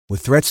With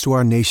threats to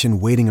our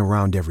nation waiting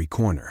around every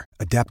corner,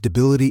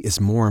 adaptability is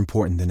more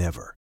important than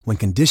ever. When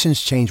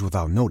conditions change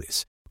without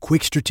notice,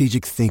 quick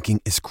strategic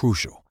thinking is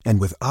crucial.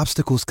 And with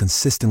obstacles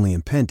consistently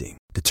impending,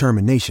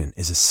 determination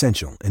is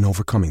essential in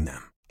overcoming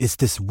them. It's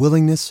this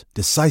willingness,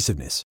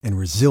 decisiveness, and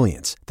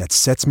resilience that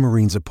sets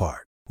Marines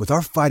apart. With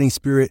our fighting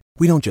spirit,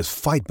 we don't just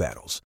fight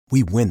battles,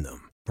 we win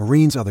them.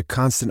 Marines are the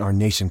constant our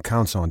nation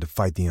counts on to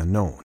fight the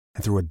unknown.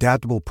 And through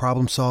adaptable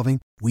problem solving,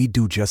 we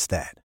do just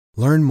that.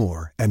 Learn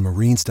more at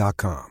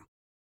marines.com.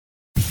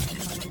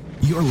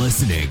 You're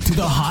listening to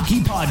the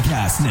Hockey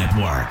Podcast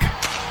Network.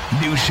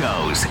 New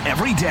shows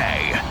every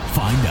day.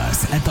 Find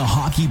us at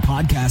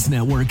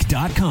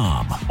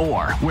thehockeypodcastnetwork.com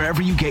or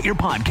wherever you get your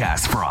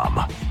podcasts from.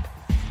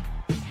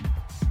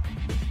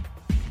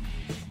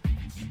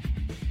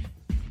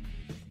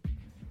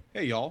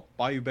 Hey y'all,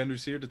 Bayou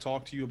Benders here to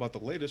talk to you about the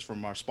latest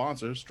from our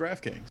sponsors,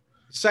 DraftKings.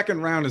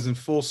 Second round is in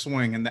full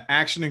swing and the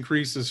action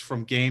increases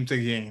from game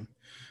to game.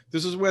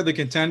 This is where the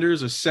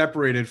contenders are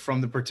separated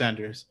from the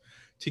pretenders.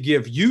 To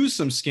give you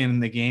some skin in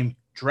the game,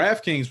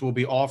 DraftKings will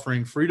be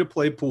offering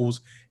free-to-play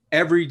pools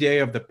every day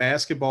of the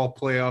basketball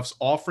playoffs,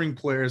 offering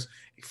players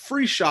a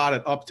free shot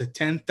at up to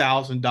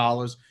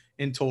 $10,000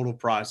 in total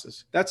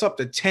prizes. That's up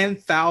to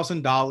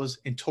 $10,000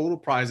 in total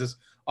prizes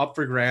up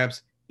for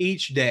grabs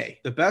each day.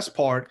 The best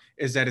part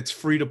is that it's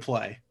free to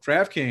play.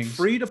 DraftKings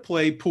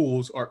free-to-play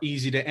pools are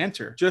easy to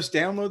enter. Just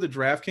download the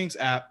DraftKings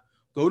app,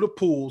 go to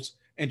pools,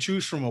 and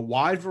choose from a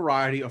wide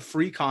variety of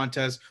free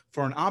contests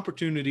for an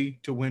opportunity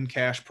to win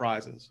cash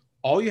prizes.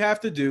 All you have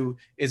to do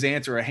is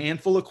answer a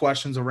handful of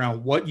questions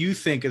around what you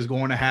think is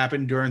going to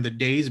happen during the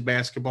day's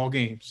basketball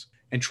games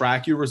and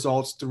track your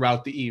results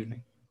throughout the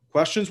evening.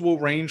 Questions will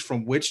range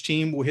from which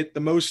team will hit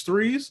the most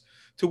threes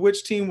to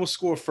which team will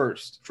score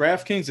first.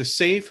 DraftKings is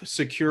safe,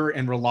 secure,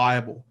 and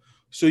reliable,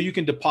 so you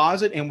can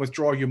deposit and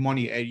withdraw your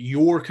money at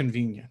your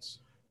convenience.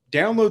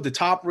 Download the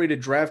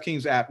top-rated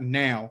DraftKings app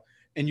now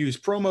and use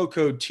promo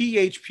code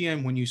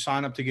THPN when you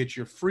sign up to get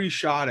your free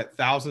shot at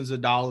thousands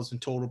of dollars in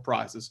total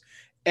prizes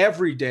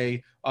every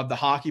day of the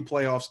hockey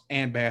playoffs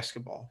and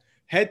basketball.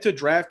 Head to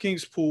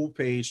DraftKings pool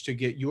page to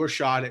get your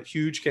shot at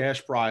huge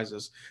cash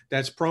prizes.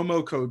 That's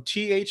promo code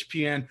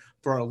THPN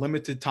for a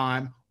limited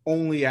time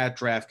only at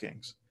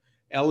DraftKings.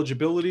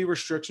 Eligibility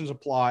restrictions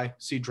apply.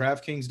 See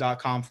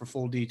DraftKings.com for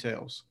full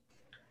details.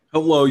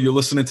 Hello, you're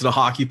listening to the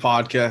Hockey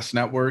Podcast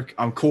Network.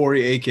 I'm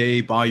Corey,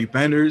 a.k.a. Bayou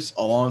Benders,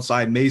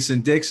 alongside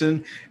Mason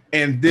Dixon,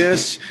 and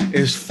this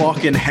is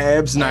fucking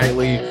Habs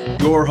Nightly,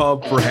 your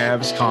hub for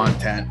Habs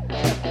content.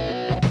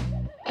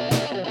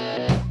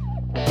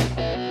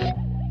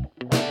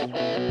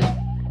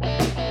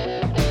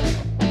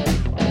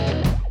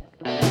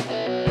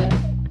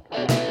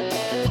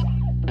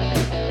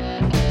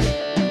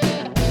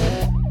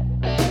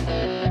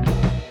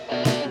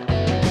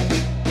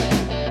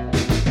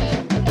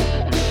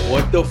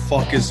 What the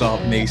fuck is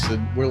up,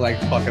 Mason? We're like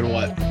fucking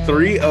what?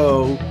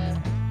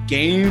 3-0.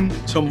 Game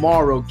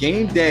tomorrow.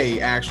 Game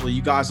day, actually.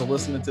 You guys are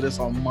listening to this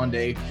on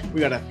Monday. We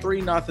got a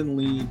 3-0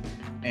 lead.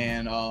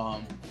 And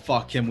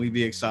fuck, can we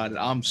be excited?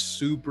 I'm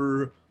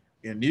super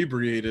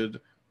inebriated.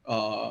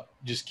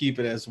 Just keep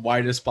it as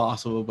white as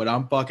possible. But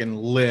I'm fucking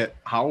lit.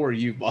 How are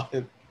you,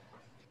 bud?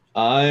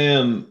 I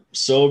am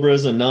sober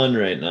as a nun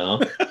right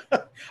now.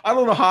 I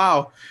don't know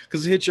how,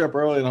 because it hit you up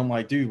early, and I'm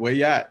like, dude, where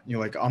you at? And you're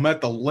like, I'm at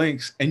the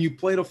Lynx, and you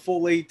played a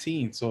full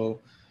 18, so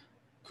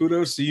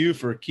kudos to you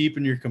for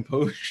keeping your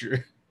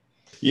composure.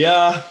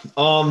 Yeah,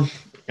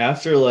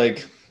 after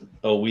like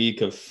a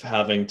week of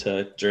having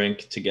to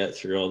drink to get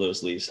through all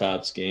those Leafs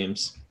Habs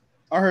games.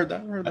 I heard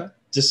that.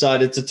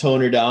 Decided to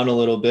tone her down a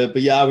little bit,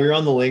 but yeah, we were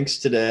on the Lynx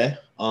today.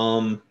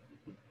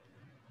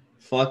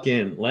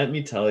 Fucking, let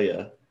me tell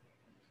you,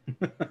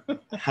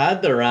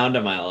 had the round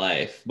of my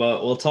life,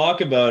 but we'll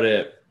talk about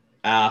it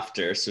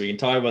after, so we can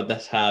talk about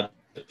this Habs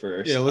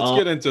first. Yeah, let's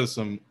get into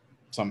some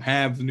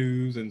Habs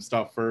news and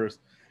stuff first,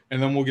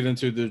 and then we'll get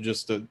into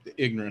the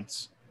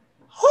ignorance.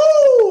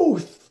 Whoo!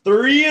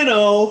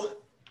 3-0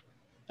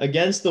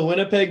 against the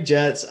Winnipeg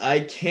Jets. I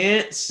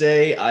can't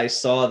say I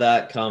saw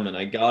that coming.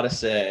 I gotta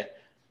say,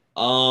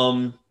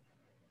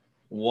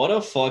 what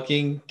a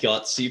fucking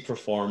gutsy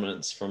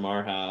performance from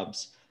our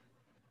Habs.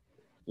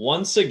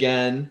 Once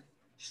again,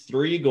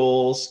 3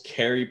 goals,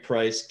 Carey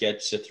Price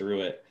gets you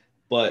through it.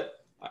 But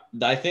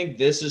I think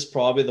this is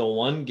probably the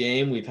one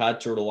game we've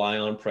had to rely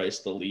on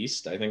Price the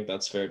least. I think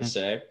that's fair to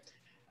say.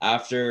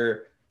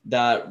 After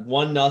that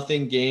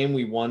 1-0 game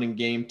we won in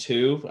game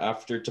 2,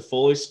 after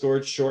Toffoli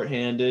scored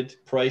shorthanded,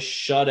 Price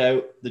shut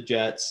out the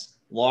Jets,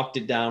 locked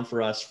it down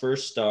for us,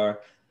 first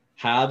star.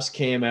 Habs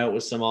came out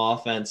with some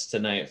offense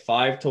tonight,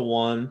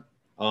 5-1.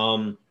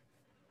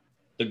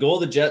 The goal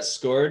the Jets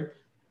scored,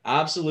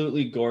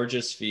 absolutely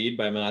gorgeous feed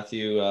by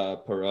Matthew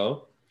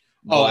Perreault.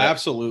 Oh,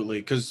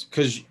 absolutely. Because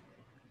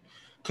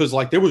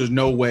like there was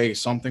no way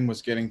something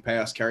was getting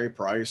past Carey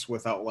Price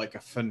without like a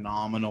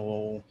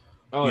phenomenal,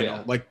 you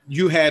know, like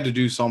you had to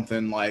do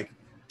something like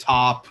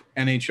top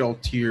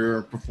NHL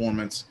tier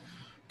performance,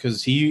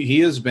 because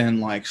he has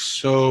been like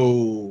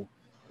so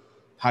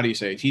how do you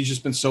say it? He's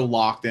just been so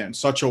locked in,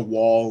 such a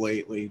wall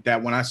lately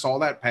that when I saw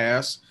that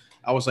pass,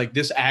 I was like,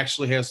 this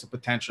actually has the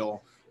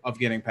potential of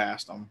getting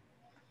past him.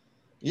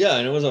 Yeah,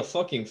 and it was a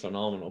fucking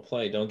phenomenal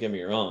play. Don't get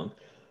me wrong,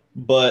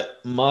 but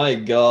my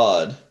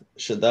God,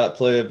 should that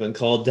play have been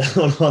called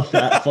down on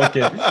that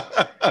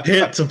fucking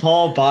hit to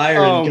Paul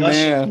Byron,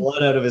 gushing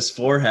blood out of his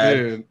forehead?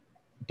 Dude.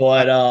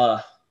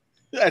 But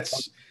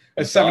that's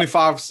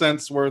 75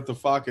 cents worth of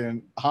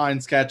fucking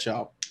Heinz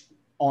ketchup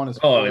on his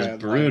forehead. It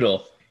was brutal.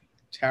 Like,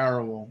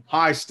 terrible.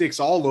 High sticks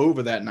all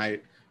over that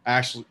night.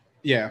 Actually,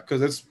 yeah,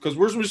 because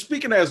we're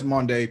speaking as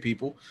Monday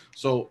people.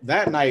 So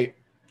that night,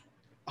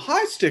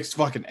 high sticks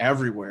fucking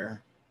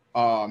everywhere.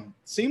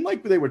 Seemed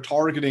like they were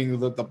targeting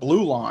the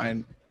blue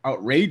line.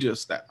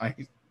 Outrageous that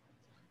night.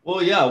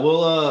 Well, yeah,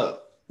 we'll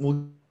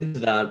get into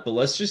that, but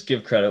let's just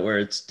give credit where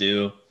it's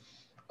due.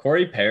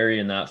 Corey Perry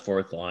in that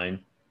fourth line,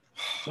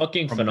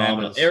 fucking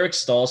phenomenal. Eric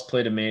Stahls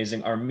played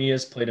amazing.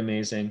 Armia's played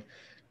amazing.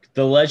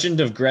 The legend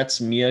of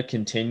Gretz Mia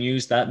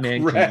continues. That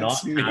man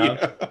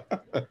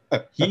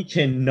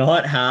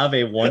cannot have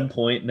a 1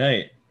 point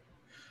night.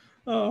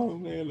 Oh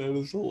man, that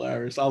is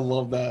hilarious. I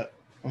love that.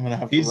 I'm gonna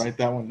have to write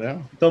that one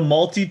down. The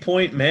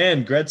multi-point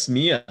man, Gretz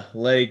Mia.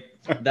 Like,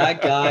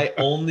 that guy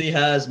only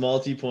has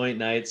multi-point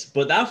nights,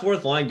 but that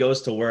fourth line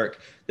goes to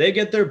work. They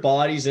get their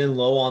bodies in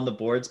low on the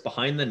boards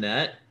behind the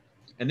net,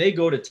 and they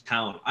go to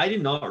town. I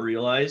did not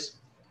realize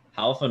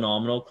how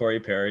phenomenal Corey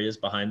Perry is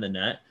behind the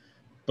net,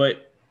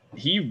 but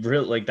he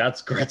really, like,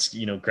 that's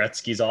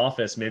Gretzky's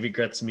office. Maybe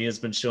Gretzky has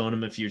been showing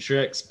him a few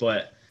tricks,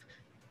 but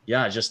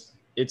yeah, just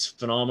it's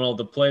phenomenal.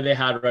 The play they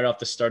had right off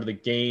the start of the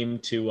game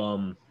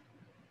to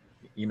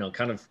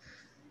kind of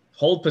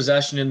hold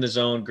possession in the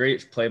zone.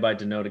 Great play by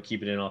Danault to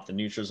keep it in off the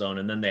neutral zone,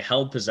 and then they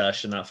held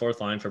possession, that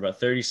fourth line, for about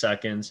 30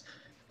 seconds.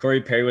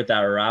 Corey Perry with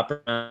that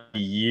wraparound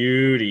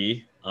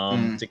beauty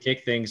to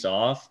kick things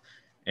off,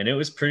 and it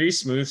was pretty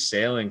smooth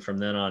sailing from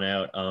then on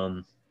out.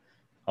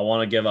 I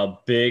want to give a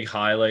big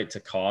highlight to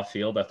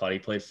Caulfield. I thought he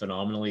played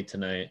phenomenally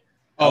tonight.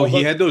 Oh,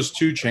 he had those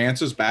two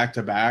chances back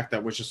to back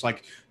that was just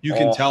like, you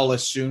can tell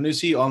as soon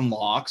as he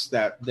unlocks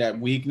that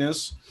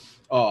weakness,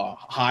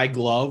 high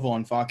glove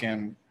on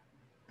fucking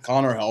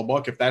Connor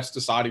Hellebuyck, if that's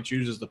the side he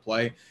chooses to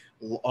play,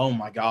 oh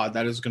my God,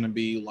 that is going to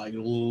be like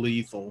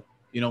lethal.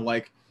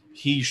 Like,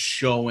 he's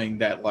showing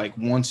that, like,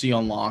 once he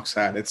unlocks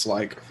that, it's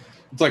like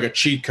a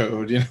cheat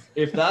code.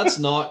 If that's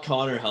not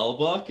Connor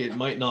Hellebuyck, it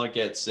might not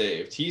get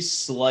saved. He's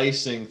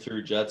slicing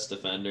through Jets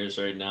defenders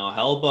right now.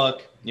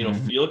 Hellebuyck,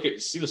 if you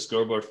see the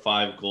scoreboard,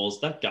 5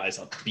 goals. That guy's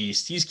a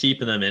beast. He's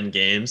keeping them in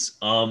games.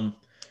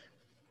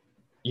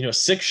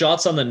 6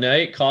 shots on the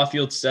night.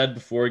 Caulfield said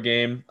before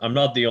game, I'm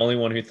not the only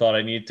one who thought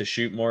I needed to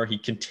shoot more. He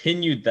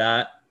continued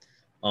that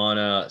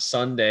on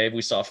Sunday.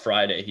 We saw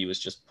Friday he was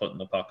just putting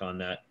the puck on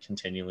net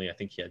continually. I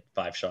think he had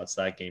 5 shots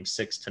that game,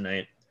 6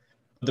 tonight.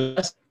 The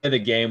best of the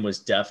game was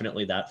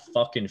definitely that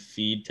fucking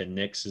feed to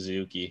Nick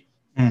Suzuki.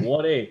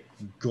 What a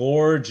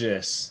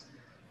gorgeous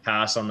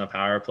pass on the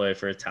power play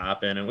for a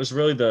tap in. It was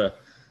really the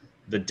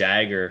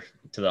dagger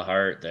to the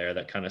heart there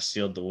that kind of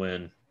sealed the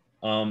win.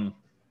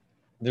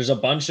 There's a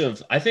bunch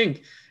of, I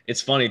think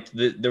it's funny,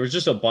 there was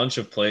just a bunch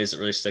of plays that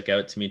really stuck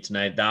out to me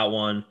tonight. That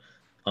one,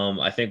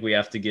 I think we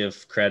have to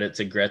give credit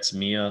to Gretz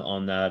Mia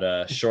on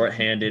that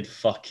shorthanded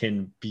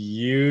fucking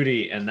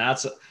beauty. And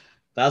that's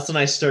when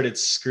I started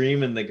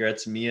screaming the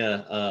Gretz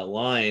Mia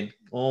line.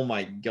 Oh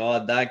my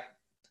God,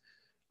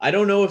 I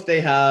don't know if they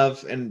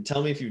have, and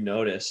tell me if you've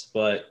noticed,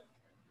 but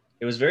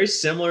it was very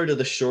similar to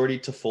the Shorty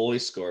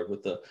Toffoli scored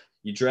with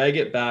you drag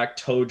it back,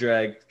 toe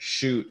drag,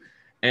 shoot.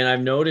 And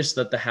I've noticed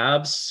that the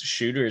Habs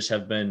shooters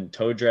have been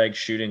toe drag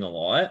shooting a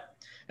lot.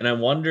 And I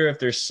wonder if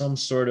there's some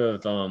sort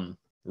of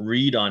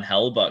read on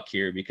Hellebuyck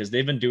here, because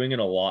they've been doing it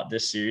a lot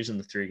this series in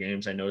the 3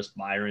 games. I noticed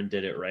Byron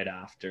did it right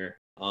after.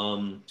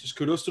 Just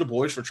kudos to the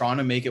boys for trying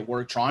to make it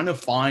work, trying to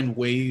find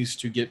ways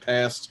to get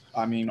past.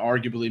 I mean,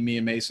 arguably me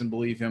and Mason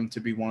believe him to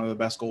be one of the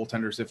best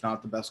goaltenders, if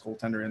not the best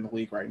goaltender in the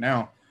league right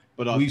now.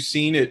 But we've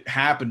seen it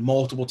happen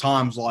multiple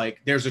times. Like,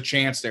 there's a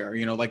chance there,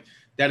 like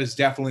that is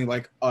definitely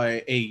like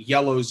a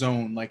yellow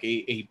zone, like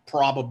a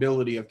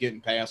probability of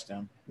getting past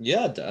him.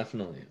 Yeah,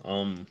 definitely.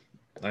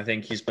 I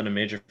think he's been a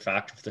major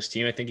factor for this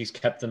team. I think he's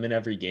kept them in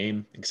every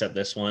game except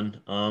this one.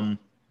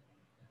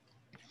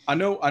 I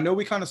know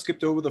we kind of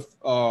skipped over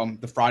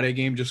the Friday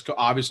game, just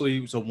obviously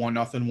it was a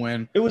 1-0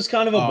 win. It was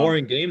kind of a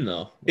boring game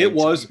though. It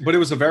was, but it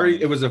was a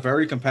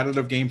very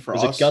competitive game for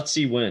us. It was a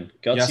gutsy win.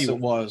 Yes, it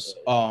was.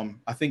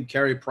 I think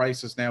Carey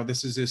Price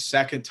this is his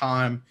second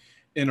time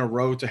in a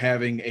row to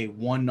having a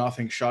 1-0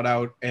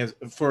 shutout as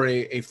for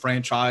a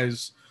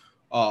franchise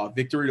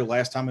victory. The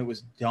last time it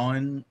was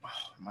done, oh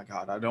my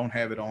God, I don't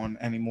have it on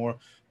anymore.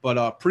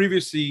 But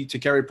previously to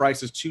Carey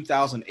Price's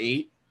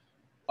 2008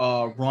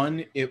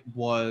 run, it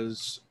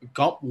was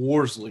Gump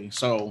Worsley.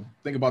 So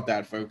think about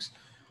that, folks.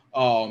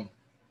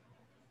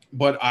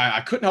 But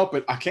I couldn't help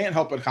it. I can't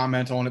help but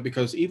comment on it,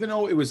 because even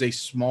though it was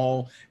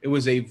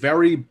a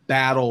very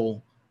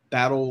battle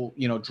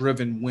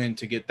driven win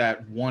to get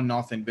that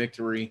 1-0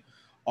 victory.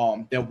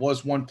 There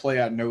was one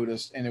play I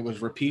noticed, and it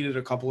was repeated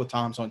a couple of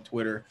times on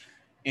Twitter.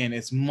 And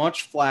as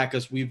much flack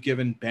as we've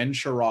given Ben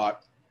Sherratt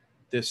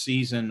this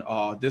season,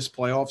 this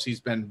playoffs, he's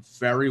been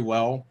very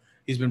well.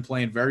 He's been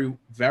playing very,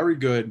 very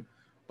good.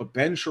 But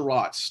Ben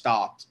Sherratt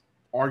stopped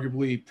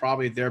arguably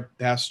probably their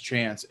best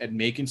chance at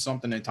making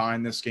something and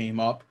tying this game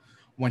up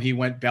when he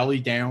went belly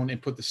down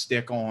and put the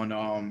stick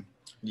on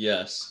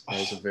yes, that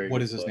was a very what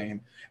good is his play.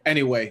 name?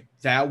 Anyway,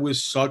 that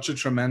was such a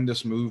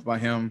tremendous move by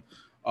him.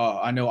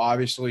 I know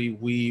obviously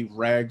we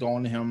ragged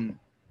on him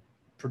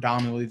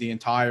predominantly the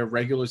entire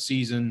regular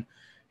season.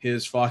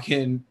 His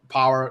fucking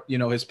power,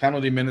 his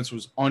penalty minutes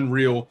was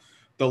unreal.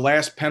 The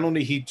last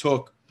penalty he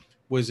took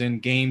was in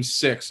game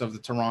 6 of the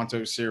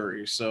Toronto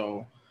series.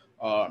 So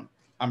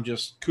I'm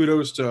just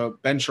kudos to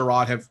Ben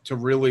Sherratt to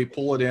really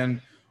pull it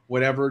in.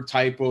 Whatever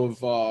type of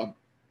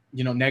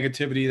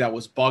negativity that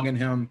was bugging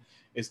him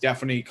is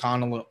definitely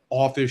kind of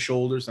off his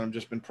shoulders. And I've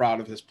just been proud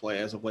of his play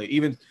as of late.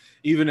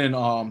 Even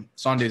in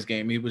Sunday's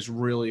game, he was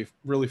really,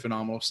 really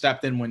phenomenal.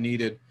 Stepped in when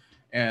needed.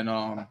 And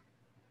I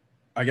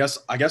guess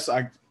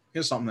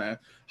here's something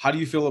that. How do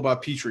you feel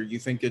about Petrie? You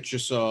think it's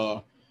just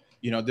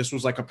this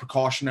was like a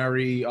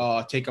precautionary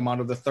take him out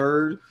of the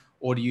third,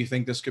 or do you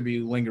think this could be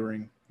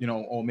lingering?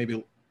 Or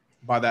maybe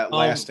by that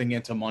lasting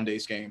into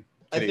Monday's game.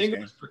 I think it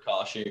was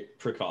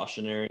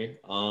precautionary.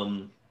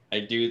 I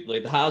do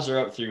like the Habs are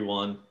up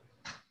 3-1,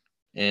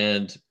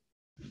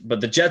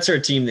 but the Jets are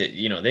a team that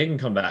they can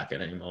come back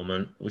at any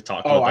moment. We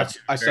talked about that.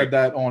 I said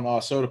that on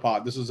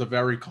SodaPod. This is a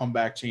very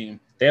comeback team.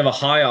 They have a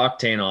high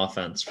octane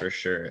offense for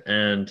sure,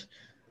 and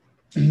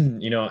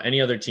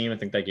any other team, I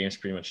think that game's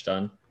pretty much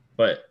done.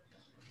 But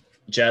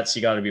Jets,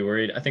 you got to be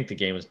worried. I think the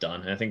game was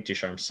done. I think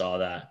Ducharme saw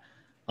that.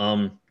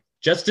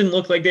 Jets didn't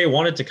look like they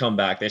wanted to come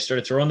back. They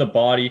started throwing the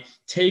body,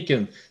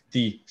 taking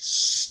the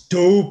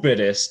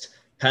stupidest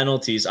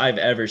penalties I've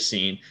ever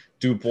seen.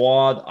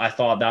 Dubois, I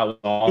thought that was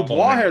awful.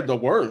 Dubois had the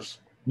worst.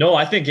 No,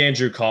 I think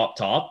Andrew Kopp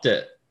topped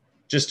it.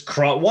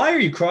 Why are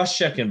you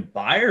cross-checking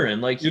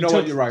Byron? Like, you know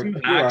what? You're right. Two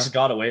hacks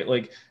got away.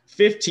 Like,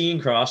 15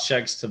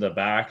 cross-checks to the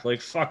back. Like,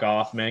 fuck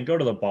off, man. Go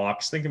to the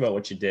box. Think about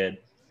what you did.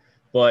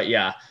 But,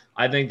 yeah,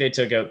 I think they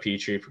took out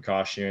Petrie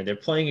precautionary. They're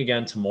playing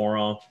again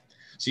tomorrow.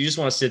 So you just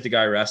want to sit the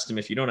guy, rest him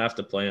if you don't have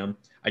to play him.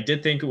 I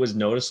did think it was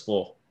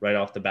noticeable right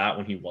off the bat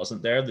when he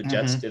wasn't there. The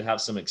Jets did have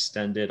some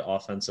extended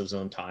offensive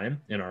zone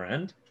time in our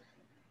end.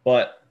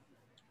 But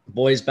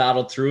boys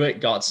battled through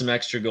it, got some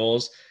extra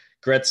goals.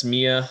 Gretz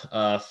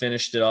Mia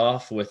finished it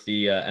off with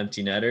the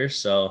empty netter.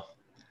 So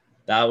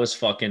that was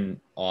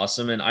fucking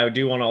awesome. And I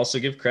do want to also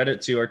give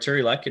credit to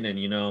Arturi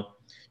Lehkonen.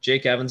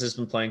 Jake Evans has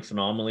been playing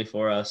phenomenally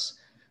for us.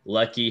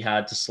 Lecky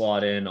had to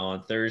slot in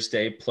on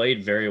Thursday,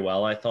 played very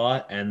well, I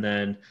thought, and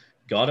then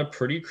got a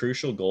pretty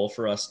crucial goal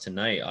for us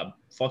tonight. A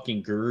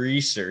fucking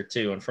greaser,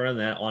 too, in front of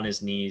that on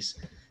his knees.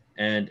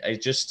 And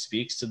it just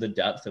speaks to the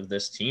depth of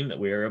this team that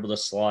we were able to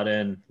slot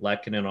in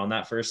Lehkonen on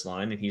that first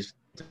line, and he's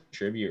a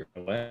contributor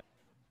away.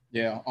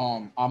 Yeah,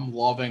 I'm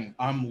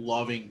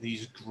loving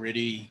these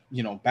gritty,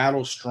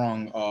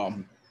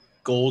 battle-strong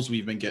goals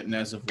we've been getting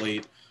as of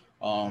late.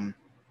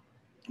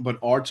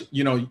 But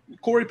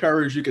Corey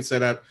Perry, as you could say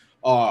that.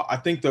 I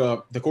think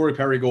the Corey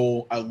Perry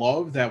goal, I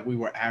love that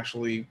we're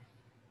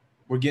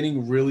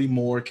getting really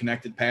more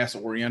connected pass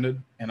oriented.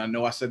 And I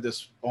know I said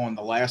this on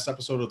the last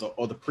episode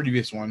or the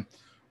previous one.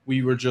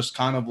 We were just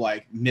kind of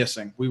like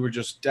missing. We were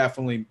just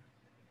definitely,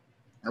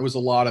 there was a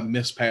lot of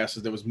missed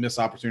passes. There was missed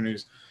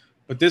opportunities.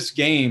 But this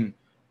game,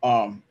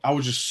 I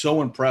was just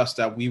so impressed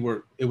that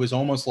it was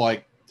almost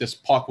like this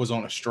puck was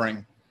on a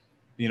string,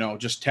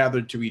 just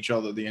tethered to each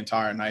other the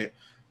entire night.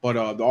 But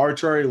the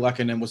Arturi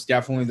Lehkonen was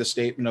definitely the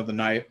statement of the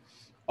night,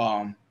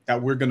 that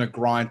we're going to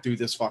grind through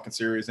this fucking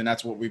series. And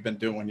that's what we've been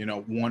doing,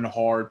 one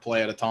hard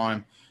play at a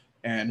time.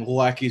 And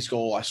Lecky's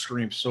goal, I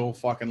screamed so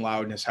fucking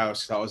loud in his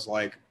house. I was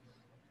like,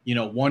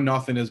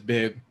 1-0 is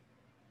big.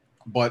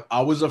 But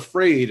I was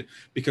afraid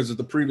because of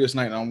the previous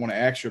night, and I want to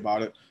ask you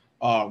about it,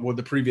 with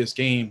the previous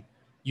game.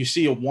 You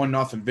see a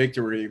 1-0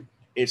 victory.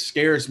 It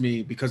scares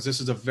me because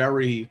this is a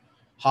very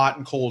hot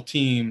and cold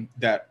team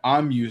that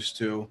I'm used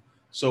to.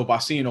 So by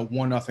seeing a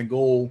 1-0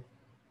 goal,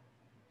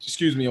 a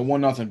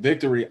 1-0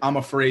 victory, I'm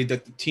afraid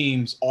that the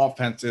team's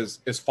offense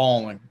is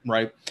falling,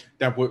 right?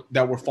 That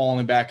we're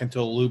falling back into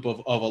a loop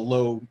of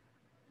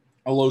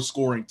a low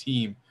scoring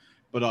team.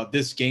 But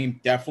this game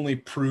definitely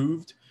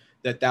proved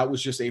that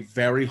was just a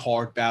very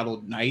hard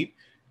battled night,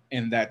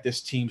 and that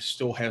this team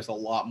still has a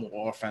lot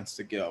more offense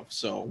to give.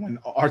 So when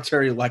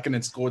Arturi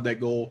Lehkonen scored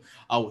that goal,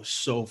 I was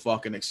so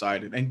fucking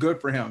excited, and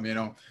good for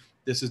him.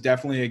 This is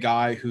definitely a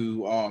guy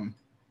who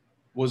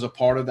was a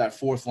part of that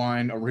fourth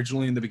line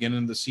originally in the beginning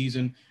of the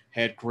season,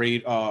 had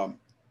great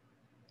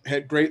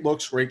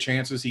looks, great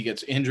chances. He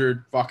gets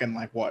injured fucking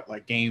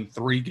like game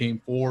 3, game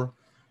 4.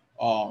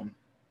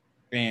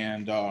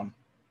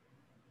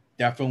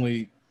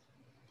 Definitely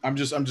I'm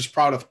just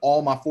proud of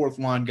all my fourth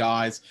line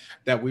guys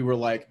that we were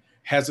like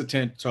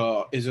hesitant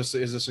to, is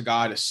this a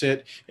guy to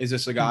sit? Is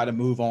this a guy to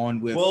move on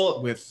with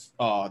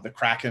the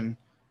Kraken,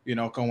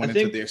 going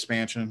into the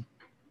expansion?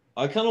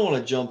 I kind of want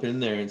to jump in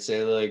there and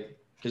say, like,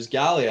 because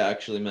Gallia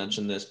actually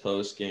mentioned this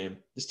post game,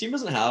 this team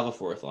doesn't have a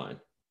fourth line.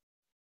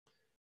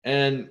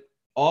 And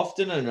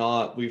often or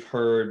not, we've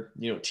heard,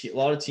 a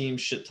lot of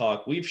teams shit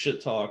talk. We've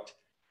shit talked.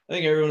 I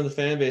think everyone in the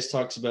fan base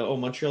talks about, oh,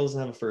 Montreal doesn't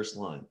have a first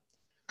line.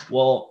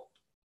 Well,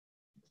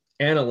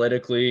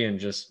 analytically and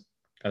just,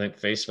 I think,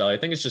 face value, I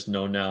think it's just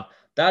known now.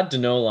 That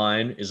Danault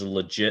line is a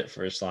legit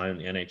first line in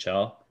the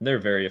NHL. They're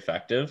very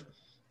effective.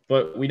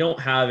 But we don't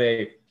have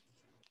I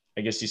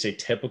guess you say,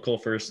 typical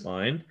first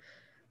line.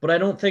 But I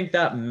don't think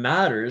that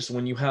matters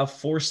when you have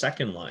 4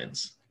 second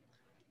lines.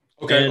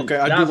 Okay,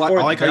 I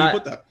like how you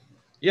put that.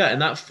 Yeah,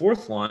 and that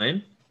fourth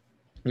line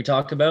we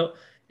talk about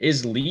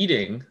is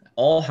leading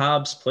all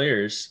Habs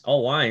players,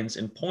 all lines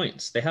in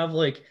points. They have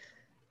like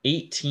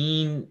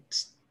 18,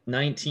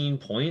 19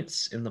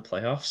 points in the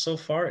playoffs so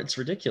far. It's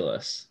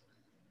ridiculous.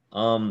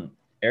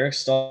 Eric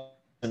Staal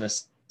and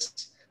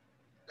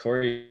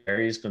Corey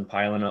Perry's been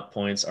piling up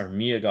points.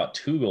 Armia got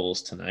 2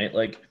 goals tonight.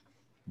 Like,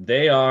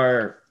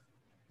 they're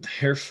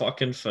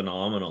fucking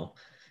phenomenal.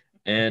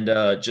 And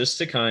just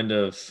to kind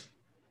of,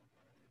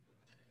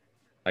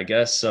 I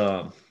guess,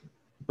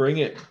 bring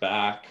it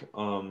back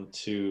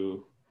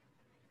to,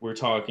 we're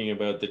talking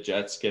about the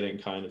Jets getting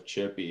kind of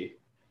chippy.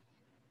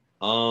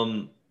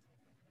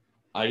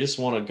 I just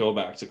want to go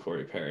back to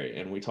Corey Perry,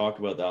 and we talk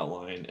about that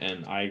line,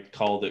 and I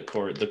called it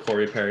the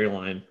Corey Perry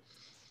line.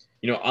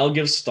 I'll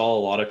give Staal a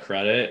lot of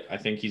credit. I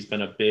think he's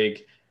been a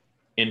big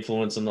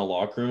influence in the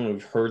locker room.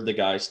 We've heard the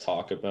guys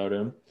talk about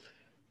him.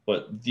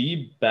 But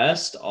the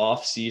best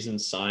offseason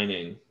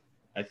signing,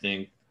 I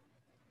think,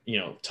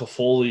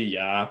 Toffoli,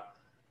 yeah,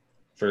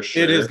 for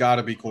sure. It has got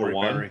to be Corey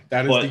Perry.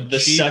 That is the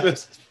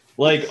cheapest.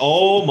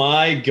 Oh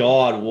my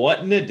God, what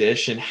an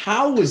addition.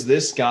 How was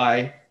this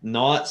guy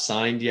not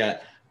signed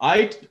yet?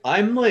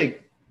 I'm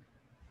like,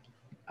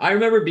 I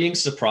remember being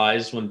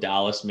surprised when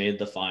Dallas made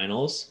the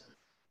finals,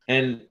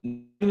 and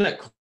that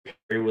Corey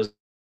Perry was the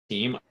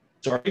team. I'm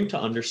starting to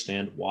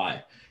understand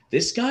why.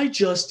 This guy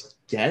just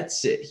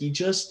gets it. He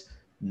just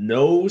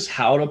knows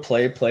how to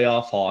play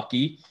playoff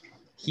hockey.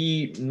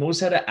 He knows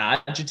how to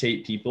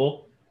agitate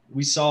people.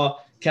 We saw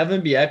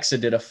Kevin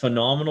Bieksa did a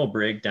phenomenal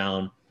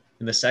breakdown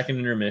in the second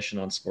intermission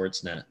on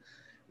Sportsnet,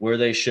 where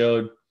they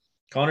showed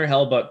Connor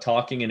Hellebuyck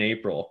talking in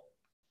April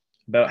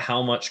about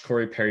how much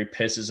Corey Perry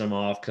pisses him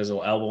off because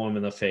he'll elbow him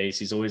in the face.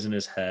 He's always in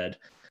his head,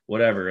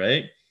 whatever,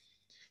 right?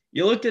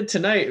 You look at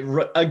tonight,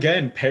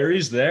 again,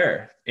 Perry's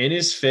there in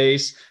his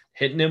face,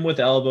 hitting him with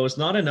elbows,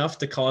 not enough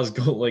to cause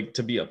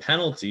to be a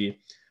penalty,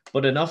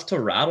 but enough to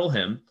rattle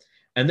him.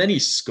 And then he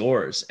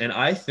scores. And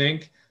I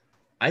think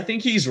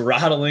he's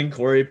rattling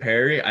Corey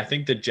Perry. I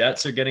think the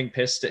Jets are getting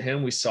pissed at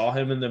him. We saw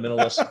him in the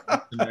middle of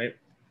tonight.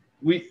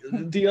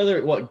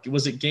 What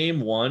was it,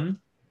 game 1?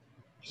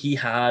 He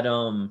had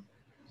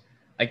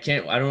I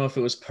don't know if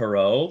it was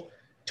Perreault,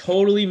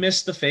 totally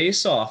missed the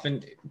face-off,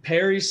 and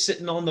Perry's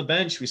sitting on the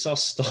bench. We saw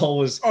Staal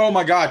was, oh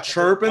my God,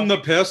 chirping the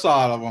piss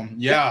out of him.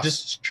 Yeah,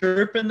 just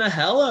chirping the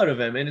hell out of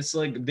him. And it's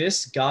like,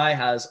 this guy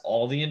has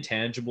all the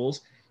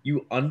intangibles.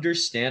 You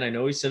understand, I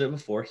know he said it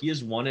before, he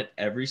has won at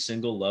every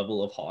single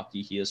level of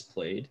hockey he has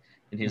played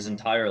in his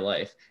entire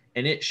life,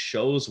 and it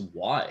shows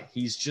why.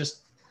 He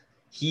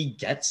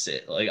gets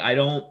it.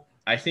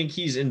 I think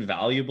he's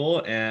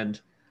invaluable, and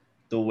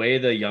the way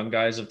the young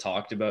guys have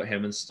talked about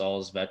him and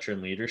Staal's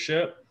veteran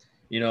leadership,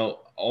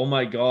 oh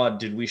my God,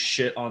 did we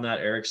shit on that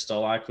Eric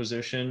Staal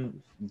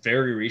acquisition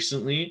very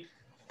recently?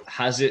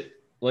 Has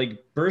it,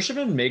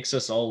 Bergevin makes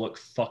us all look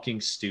fucking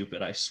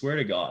stupid, I swear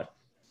to God.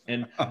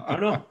 And I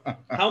don't know,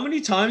 how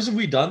many times have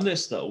we done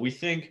this, though? We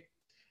think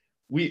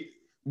we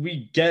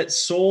get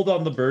sold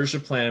on the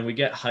Bergevin plan, we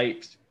get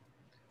hyped,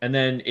 and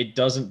then it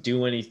doesn't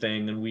do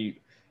anything, and we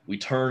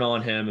turn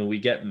on him and we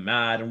get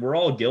mad, and we're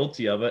all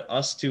guilty of it,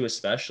 us two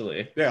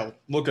especially. Yeah,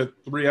 look at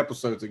 3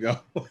 episodes ago.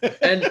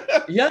 And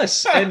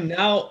yes, and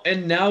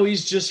now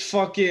he's just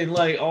fucking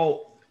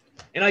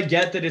and I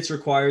get that it's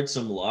required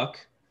some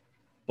luck,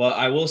 but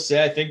I will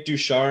say I think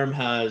Ducharme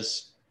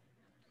has,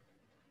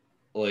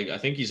 I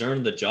think he's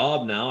earned the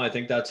job now. I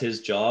think that's his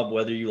job,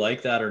 whether you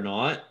like that or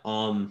not.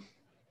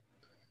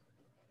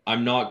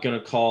 I'm not going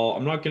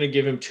to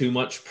give him too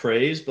much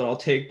praise, but I'll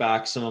take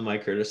back some of my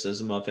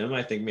criticism of him.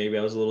 I think maybe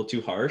I was a little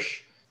too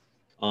harsh.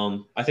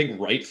 I think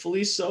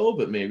rightfully so,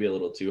 but maybe a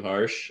little too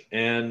harsh.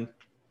 And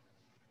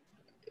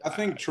I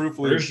think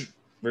truthfully,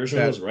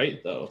 Bergevin was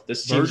right, though.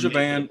 This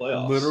Bergevin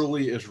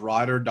literally is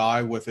ride or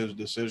die with his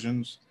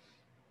decisions.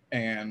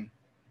 And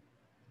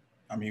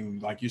I mean,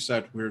 like you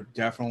said,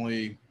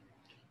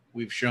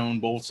 we've shown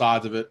both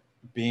sides of it,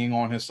 being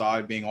on his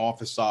side, being off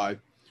his side.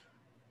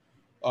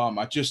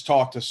 I just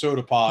talked to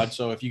SodaPod,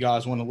 so if you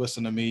guys want to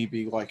listen to me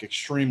be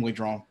extremely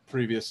drunk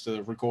previous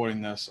to recording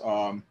this,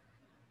 I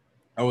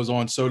was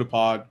on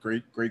SodaPod,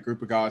 great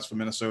group of guys from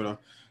Minnesota,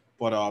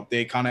 but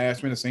they kind of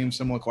asked me the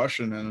similar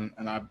question,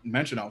 and I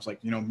mentioned, I was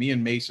like, me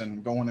and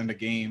Mason going into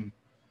game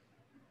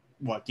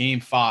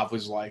 5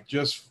 was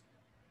just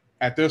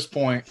at this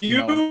point,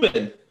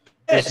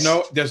 there's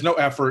no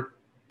effort,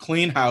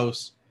 clean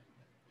house.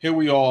 Here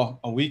we are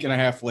a week and a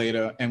half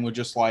later, and we're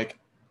just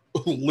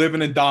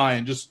living and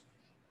dying, just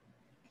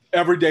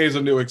every day is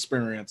a new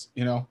experience,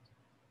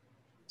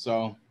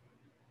 So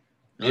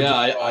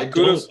Yeah,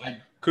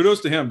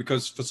 Kudos to him,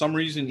 because for some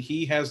reason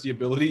he has the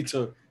ability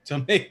to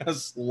make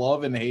us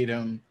love and hate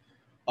him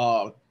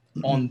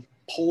on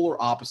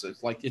polar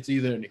opposites. Like it's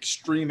either an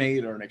extreme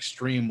hate or an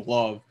extreme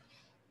love,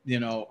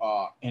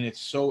 and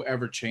it's so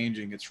ever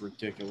changing. It's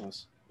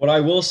ridiculous. What I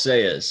will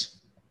say is,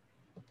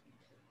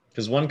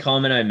 because one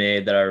comment I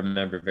made that I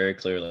remember very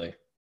clearly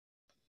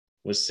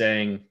was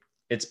saying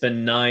it's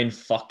been 9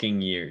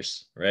 fucking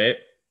years, right?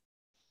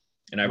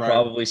 And I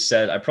probably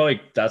said,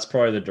 that's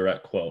probably the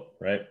direct quote,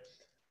 right?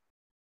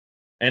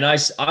 And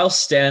I'll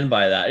stand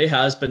by that. It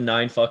has been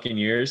 9 fucking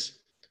years.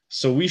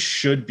 So we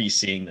should be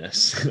seeing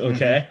this.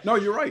 Okay. No,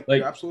 you're right. Like,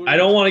 you're absolutely I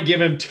don't want to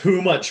give him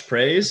too much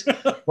praise,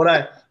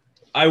 but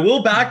I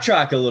will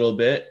backtrack a little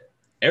bit.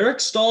 Eric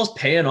Stahl's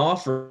paying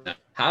off right now.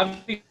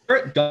 Having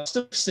Erik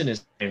Gustafsson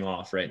is paying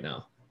off right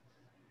now.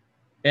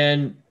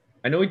 And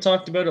I know we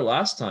talked about it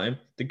last time.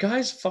 The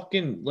guy's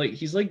fucking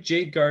he's like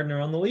Jake Gardiner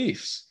on the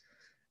Leafs.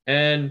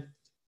 And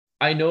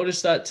I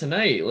noticed that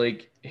tonight.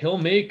 Like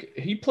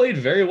he played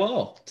very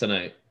well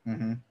tonight.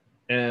 Mm-hmm.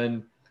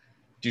 And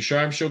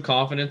Ducharme showed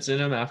confidence in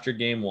him after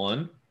game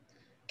 1.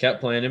 Kept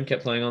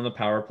playing on the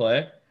power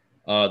play.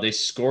 They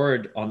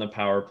scored on the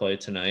power play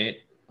tonight,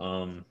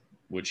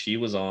 which he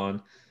was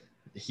on.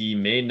 He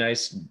made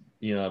nice,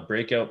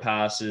 breakout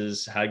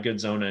passes, had good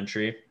zone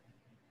entry.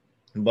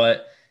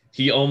 But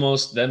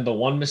then the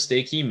one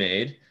mistake he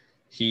made,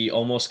 he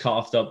almost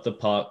coughed up the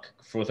puck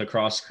with a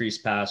cross-crease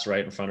pass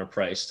right in front of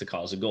Price to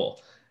cause a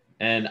goal.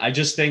 And I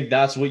just think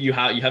that's what you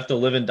have to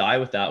live and die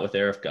with that with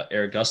Erik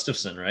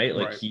Gustafsson, right?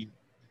 Like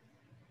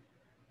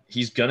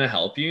he's going to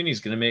help you and he's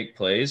going to make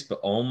plays, but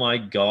oh my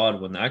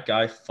God, when that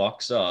guy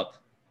fucks up,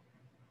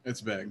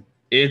 it's big.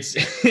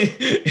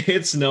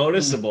 It's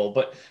noticeable.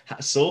 But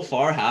so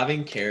far,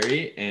 having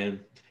Carey and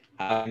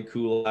having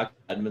Kulak,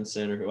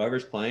 Edmondson, or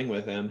whoever's playing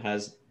with him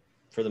has,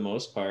 for the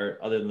most part,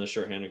 other than the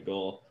shorthanded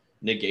goal,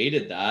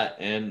 negated that.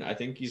 And I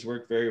think he's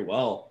worked very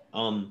well.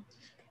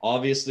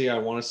 Obviously, I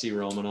want to see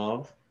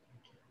Romanov,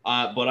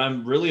 but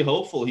I'm really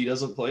hopeful he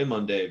doesn't play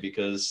Monday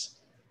because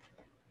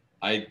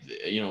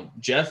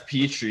Jeff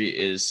Petrie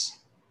is,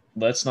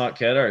 let's not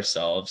kid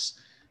ourselves.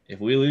 If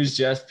we lose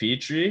Jeff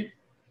Petrie,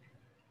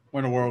 we're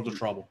in a world of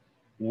trouble.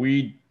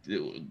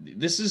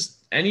 This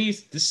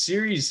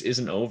series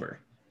isn't over.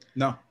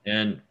 No.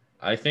 And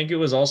I think it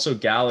was also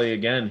Galley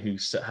again who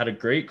had a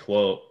great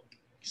quote.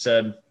 He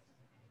said,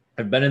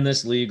 I've been in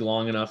this league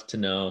long enough to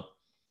know,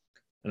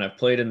 and I've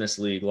played in this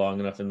league long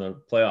enough in the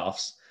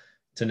playoffs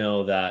to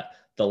know that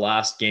the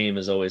last game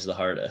is always the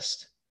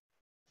hardest.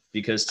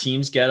 Because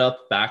teams get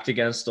up backed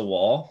against the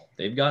wall.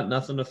 They've got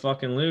nothing to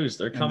fucking lose.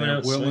 They're coming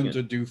out willing swinging.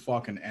 to do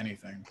fucking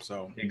anything.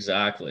 So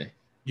exactly.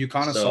 You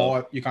kind of saw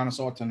it. You kind of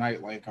saw it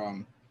tonight, like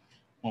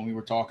when we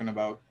were talking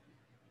about,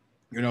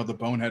 the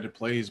boneheaded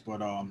plays.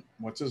 But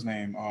what's his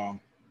name?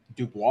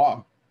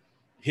 Dubois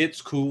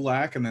hits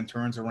Kulak and then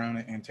turns around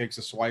and takes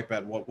a swipe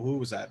at who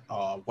was that?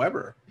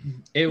 Weber.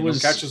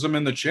 Catches him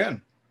in the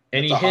chin.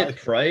 And he hit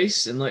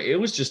Price, and it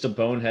was just a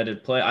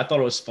boneheaded play. I thought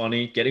it was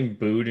funny getting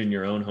booed in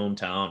your own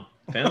hometown.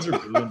 Fans are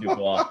booing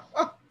Dubois.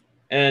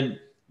 And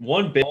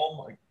one big.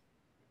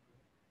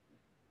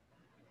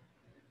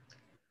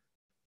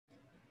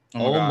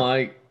 Oh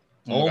my.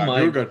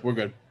 We're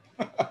good.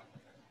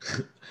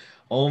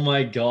 Oh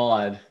my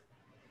God.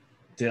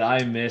 Did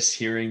I miss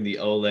hearing the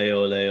ole,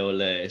 ole,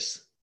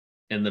 oles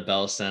in the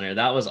Bell Center?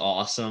 That was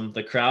awesome.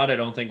 The crowd, I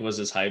don't think, was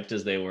as hyped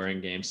as they were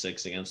in Game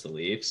 6 against the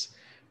Leafs.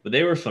 But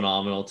they were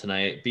phenomenal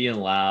tonight, being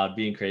loud,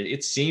 being crazy.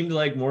 It seemed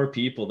like more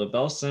people. The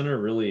Bell Center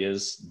really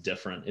is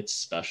different. It's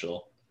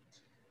special.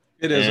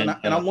 It is. And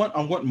I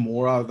want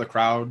more out of the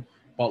crowd.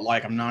 But,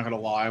 I'm not going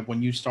to lie.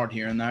 When you start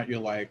hearing that, you're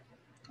like,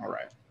 all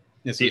right.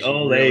 This is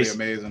really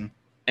amazing.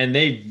 And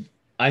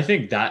I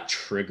think that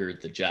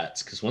triggered the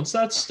Jets because once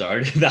that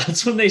started,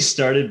 that's when they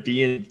started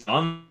being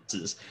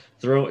dumbasses,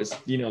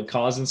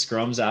 causing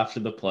scrums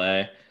after the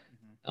play.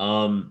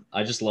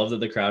 I just love that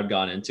the crowd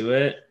got into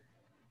it.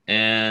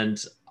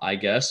 And I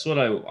guess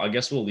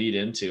we'll lead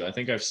into, I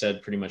think I've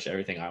said pretty much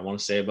everything I want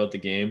to say about the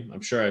game.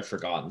 I'm sure I've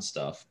forgotten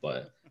stuff,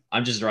 but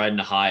I'm just riding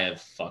a high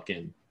of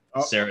fucking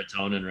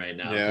serotonin right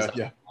now.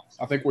 Yeah.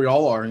 I think we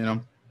all are,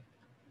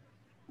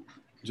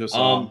 Just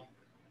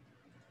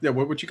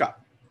what you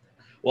got?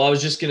 Well, I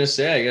was just gonna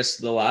say, I guess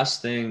the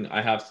last thing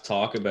I have to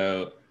talk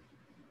about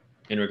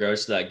in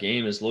regards to that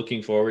game is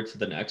looking forward to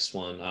the next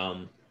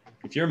one.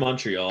 If you're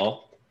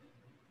Montreal,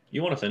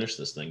 you want to finish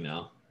this thing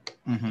now.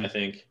 Mm-hmm. I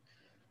think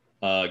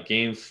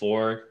game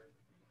 4.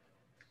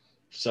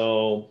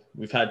 So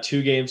we've had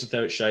 2 games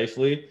without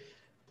Scheifele.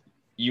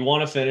 You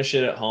want to finish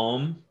it at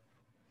home,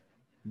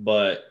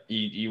 but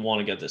you want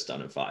to get this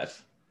done in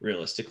 5.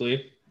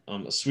 Realistically,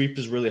 a sweep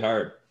is really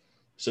hard.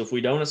 So if we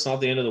don't, it's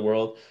not the end of the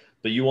world.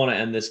 But you want to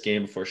end this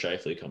game before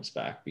Scheifele comes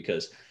back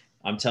because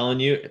I'm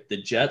telling you, if the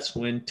Jets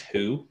win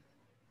 2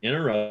 in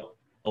a row,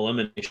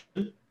 elimination,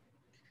 and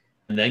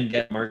then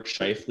get Mark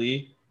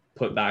Scheifele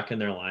put back in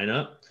their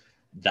lineup,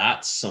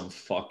 that's some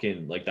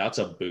fucking that's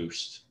a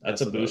boost.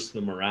 That's a boost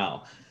to the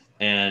morale.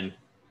 And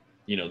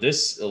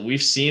this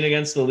we've seen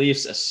against the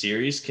Leafs, a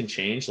series can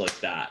change like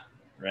that,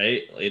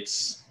 right?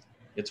 It's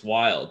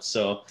wild.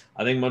 So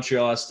I think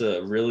Montreal has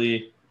to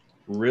really,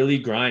 really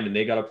grind, and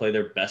they got to play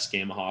their best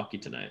game of hockey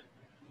tonight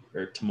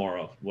or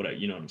tomorrow. Whatever,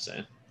 you know what I'm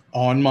saying?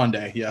 On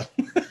Monday, yeah.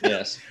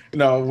 Yes.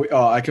 No,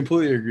 I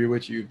completely agree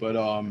with you, but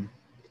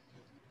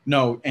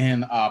no,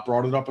 and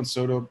brought it up on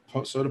Soda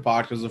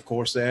Pod because, of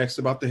course, they asked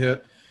about the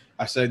hit.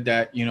 I said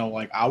that,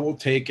 I will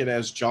take it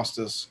as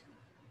justice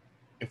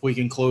if we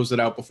can close it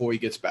out before he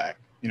gets back.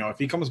 If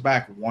he comes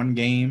back one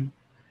game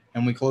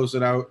and we close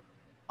it out,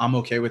 I'm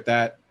okay with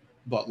that.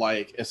 But,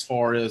 as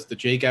far as the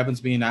Jake Evans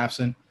being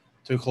absent,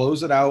 to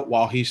close it out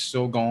while he's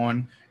still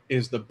gone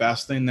is the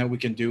best thing that we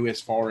can do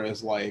as far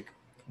as,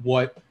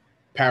 what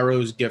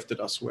Parrot's gifted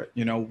us with.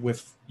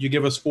 With you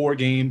give us 4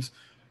 games,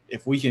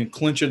 if we can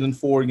clinch it in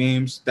 4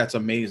 games, that's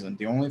amazing.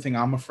 The only thing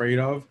I'm afraid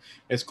of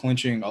is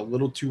clinching a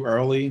little too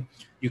early.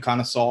 You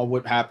kind of saw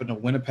what happened to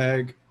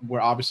Winnipeg.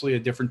 We're obviously a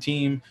different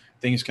team.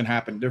 Things can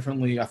happen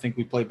differently. I think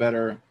we play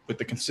better with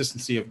the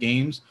consistency of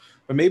games.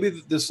 But maybe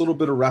this little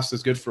bit of rest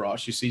is good for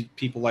us. You see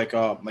people like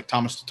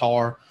Thomas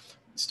Tatar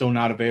still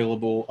not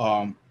available.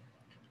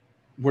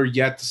 We're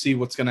yet to see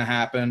what's going to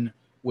happen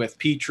with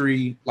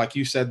Petrie. Like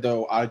you said,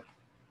 though, I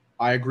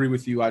agree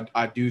with you.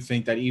 I do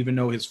think that even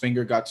though his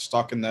finger got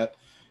stuck in that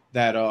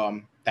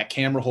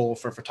camera hole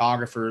for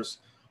photographers,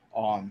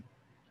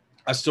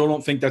 I still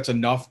don't think that's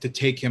enough to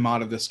take him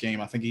out of this game.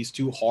 I think he's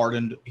too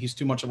hardened. He's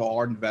too much of a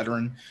hardened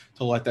veteran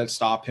to let that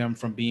stop him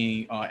from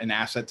being an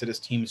asset to this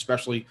team,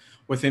 especially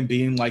with him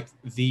being like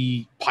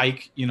the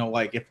pike.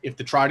 If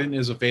the trident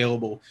is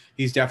available,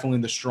 he's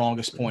definitely the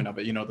strongest point of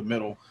it. The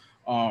middle.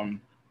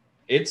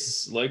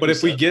 It's like, but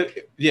if we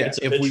get, it's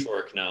a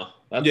pitchfork now.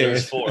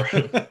 There's 4.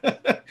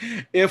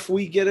 If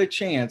we get a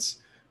chance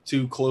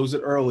to close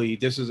it early,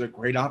 this is a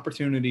great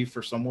opportunity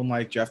for someone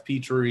like Jeff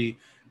Petrie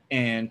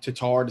and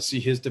Tatar to see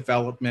his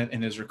development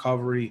and his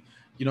recovery,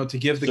 to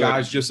give the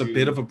guys just a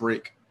bit of a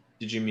break.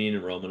 Did you mean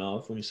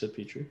Romanov when you said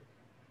Petrie?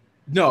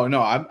 No,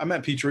 I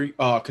meant Petrie.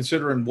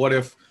 Considering what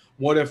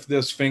if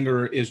this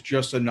finger is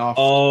just enough?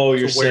 Oh,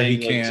 you're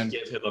saying he can to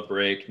give him a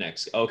break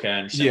next. Okay, I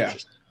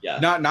understand. Yeah.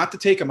 Not to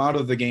take him out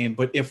of the game,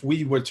 but if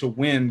we were to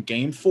win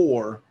Game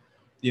 4,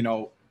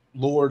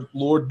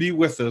 Lord be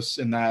with us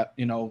in that.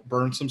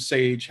 Burn some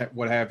sage,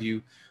 what have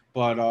you.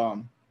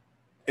 But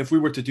if we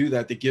were to do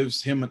that, that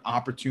gives him an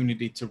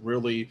opportunity to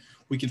really,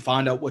 we can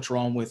find out what's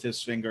wrong with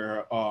his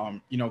finger,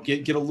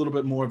 get a little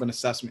bit more of an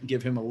assessment,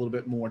 give him a little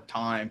bit more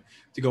time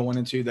to go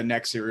into the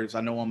next series.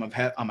 I know I'm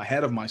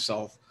ahead of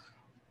myself,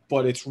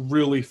 but it's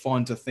really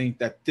fun to think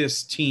that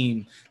this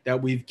team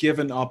that we've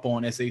given up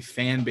on as a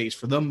fan base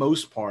for the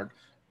most part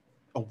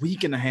a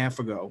week and a half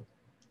ago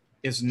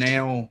is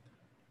now,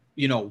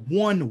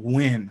 1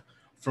 win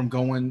from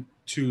going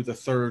to the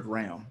 3rd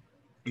round.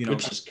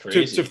 Which is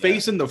crazy. To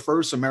facing the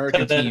first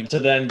American team. To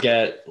then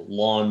get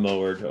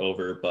lawnmowered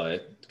over by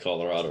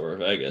Colorado or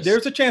Vegas.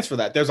 There's a chance for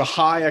that. There's a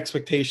high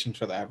expectation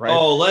for that, right?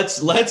 Oh,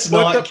 let's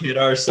not kid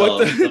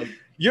ourselves.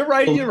 You're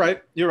right.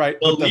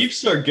 The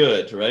Leafs are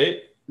good,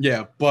 right?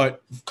 Yeah,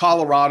 but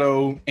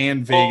Colorado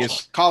and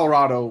Vegas.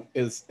 Colorado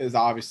is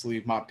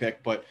obviously my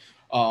pick, but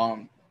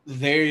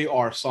they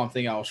are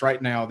something else.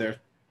 Right now, they're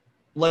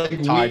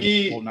tied.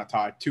 Not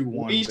tied.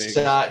 2-1. We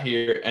sat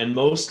here, and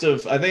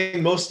I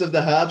think most of the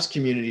Habs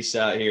community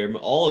sat here,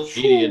 all of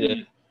the media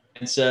did,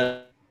 and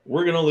said,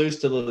 we're going to lose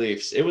to the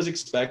Leafs. It was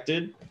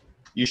expected.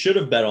 You should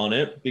have bet on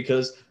it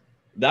because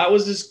I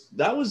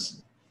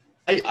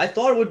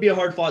thought it would be a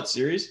hard-fought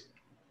series.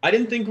 I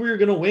didn't think we were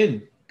going to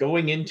win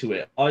going into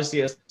it.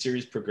 Obviously, as the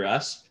series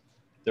progressed,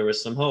 there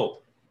was some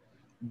hope.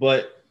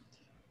 But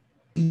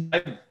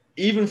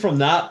even from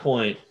that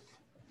point,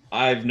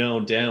 I've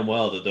known damn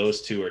well that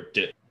those two are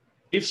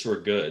Leafs were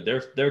good.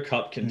 They're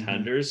cup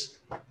contenders.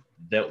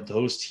 Mm-hmm.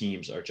 Those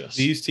teams are just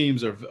these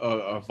teams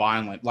are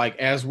violent. Like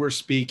as we're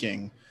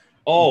speaking,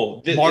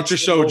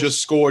 Marchessault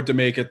just scored to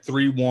make it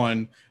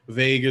 3-1.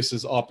 Vegas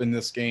is up in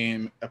this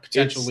game,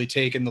 potentially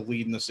taking the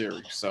lead in the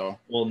series. So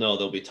no,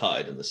 they'll be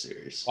tied in the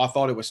series. I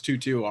thought it was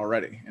 2-2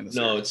 already in the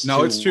series. It's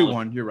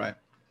 2-1. You're right.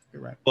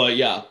 But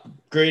yeah,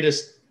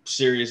 greatest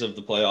series of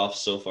the playoffs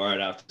so far.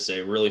 I'd have to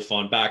say, really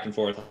fun back and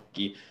forth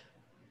hockey.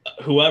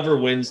 Whoever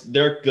wins,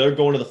 they're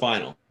going to the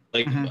final.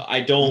 Like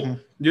I don't.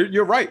 Mm-hmm.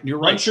 You're right.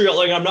 Montreal.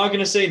 Like I'm not going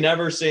to say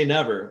never. Say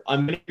never.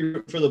 I'm going to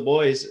root for the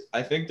boys.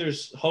 I think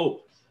there's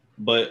hope.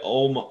 But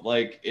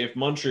if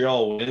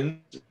Montreal wins,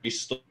 we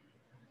stole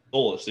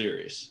a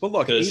series. But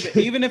look,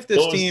 even if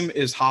this team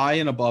is high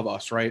and above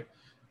us, right?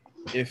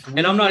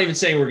 And I'm not even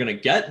saying we're going to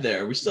get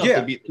there. We still have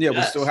to beat the Jets.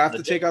 We still have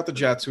to take out the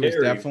Jets, who is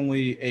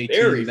definitely a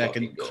team that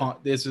can.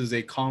 This is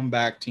a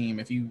comeback team.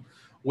 If you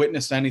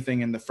witnessed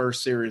anything in the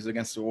first series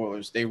against the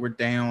Oilers, they were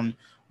down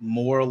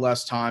more or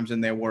less times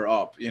than they were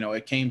up.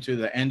 It came to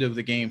the end of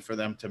the game for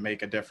them to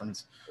make a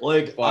difference.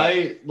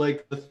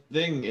 The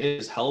thing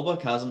is,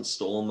 Hellebuyck hasn't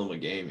stolen them a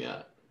game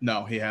yet.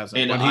 No, he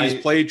hasn't. But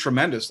he's played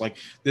tremendous. Like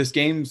these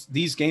games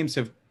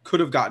could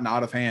have gotten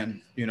out of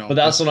hand. But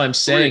that's what I'm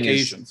saying.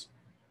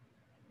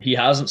 he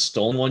hasn't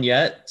stolen one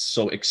yet,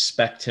 so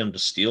expect him to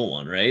steal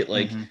one, right?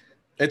 Like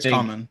It's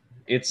coming.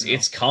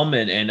 It's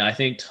coming, and I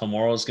think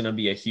tomorrow's going to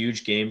be a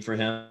huge game for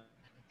him.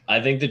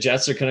 I think the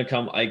Jets are going to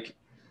come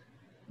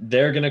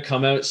they're going to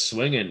come out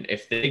swinging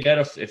if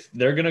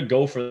they're going to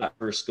go for that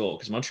first goal,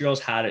 because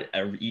Montreal's had it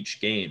each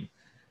game,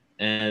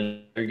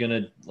 and they're going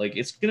to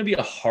it's going to be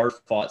a hard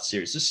fought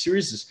series. This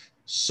series is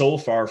so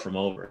far from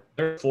over.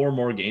 There are 4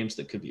 more games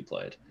that could be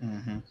played.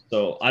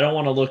 So I don't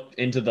want to look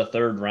into the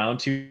third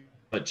round too,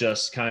 but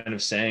just kind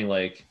of saying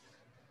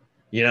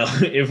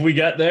if we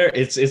get there,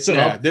 it's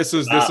this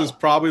is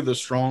probably the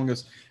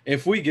strongest.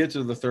 If we get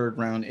to the third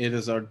round, it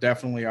is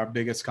definitely our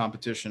biggest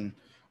competition.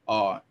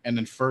 And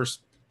then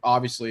first,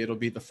 obviously, it'll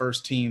be the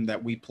first team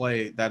that we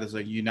play that is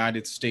a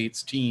United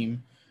States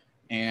team.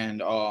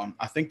 And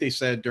I think they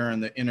said during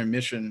the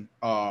intermission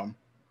on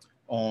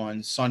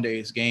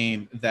Sunday's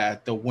game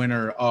that the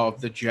winner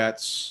of the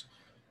Jets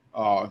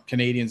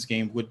Canadians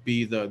game would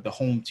be the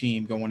home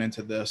team going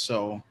into this.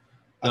 So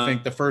I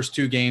think the first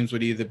 2 games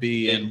would either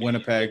be in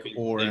Winnipeg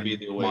or in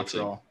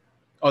Montreal. Team.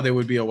 Oh, they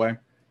would be away?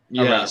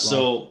 Yeah, right,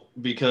 so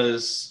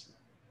because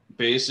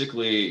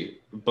basically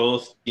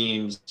both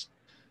teams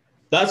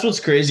 – that's what's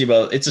crazy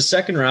about it. It's a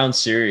second-round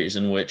series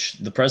in which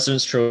the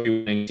President's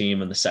Trophy winning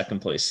team and the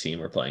second-place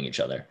team are playing each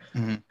other.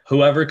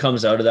 Whoever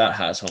comes out of that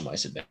has home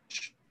ice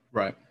advantage.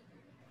 Right.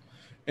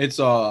 It's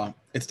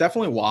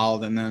definitely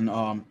wild, and then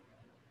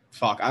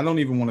I don't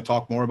even want to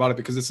talk more about it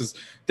because this is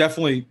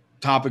definitely –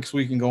 topics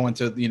we can go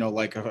into,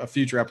 like a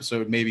future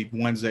episode, maybe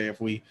Wednesday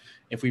if we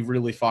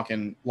really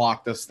fucking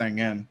lock this thing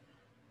in.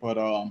 But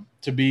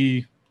to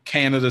be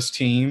Canada's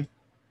team,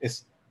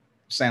 it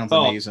sounds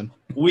amazing.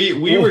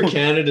 We were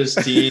Canada's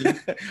team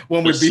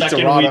when we beat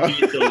Toronto.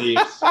 We beat the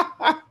Leafs.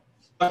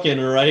 Fucking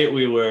right,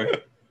 we were.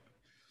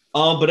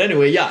 But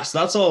anyway, yes,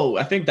 that's all.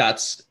 I think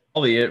that's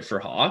probably it for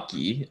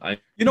hockey.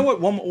 You know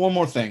what? One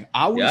more thing.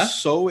 I was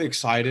so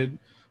excited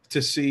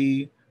to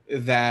see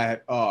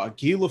that Guy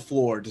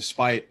Lafleur,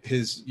 despite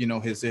his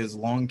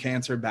lung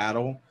cancer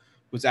battle,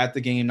 was at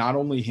the game. Not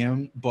only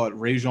him, but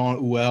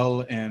Réjean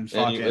Huel and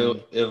fucking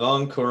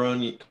Yvan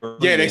Coronier.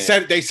 Yeah,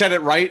 they said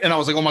it right, and I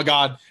was like, oh my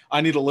god,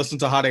 I need to listen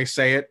to how they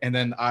say it. And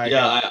then I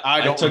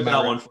took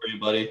that one for you,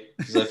 buddy,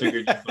 because I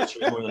figured you'd butcher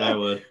it more than I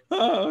would.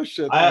 Oh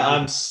shit!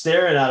 I'm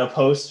staring at a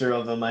poster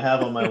of him I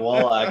have on my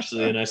wall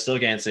actually, and I still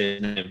can't say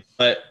his name,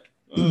 but.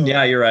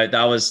 Yeah, you're right.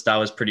 That was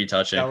pretty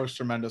touching. That was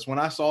tremendous. When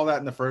I saw that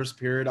in the first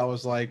period, I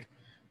was like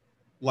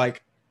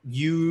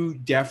you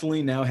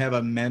definitely now have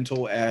a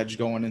mental edge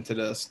going into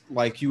this.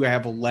 Like you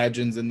have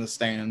legends in the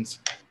stands.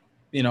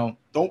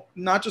 Don't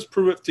not just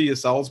prove it to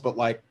yourselves, but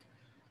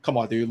come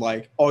on, dude.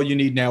 All you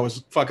need now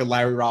is fucking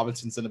Larry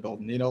Robinson's in the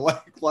building.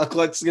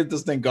 Let's get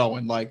this thing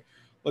going.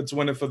 Let's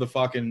win it for the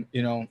fucking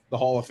the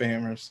Hall of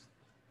Famers.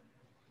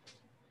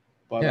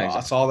 But exactly.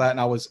 I saw that and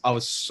I was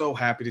so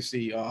happy to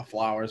see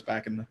Flowers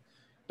back in the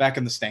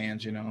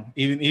stands,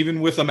 even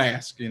with a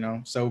mask,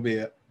 so be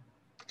it.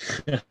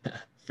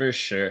 For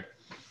sure.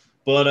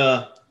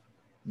 But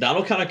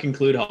that'll kind of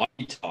conclude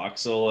hockey talk.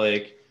 So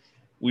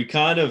we've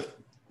gotten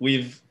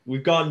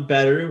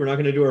better. We're not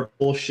going to do our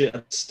bullshit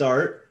at the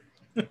start.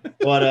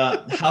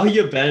 But how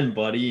you been,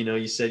 buddy?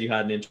 You said you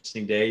had an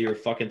interesting day. You were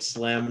fucking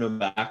slamming them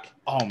back.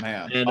 Oh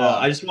man. And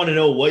I just want to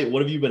know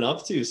what have you been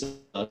up to since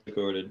I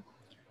recorded?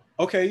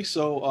 Okay,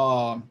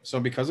 so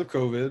because of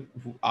COVID,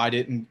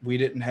 we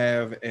didn't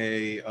have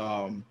a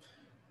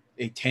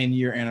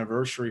 10-year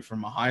anniversary from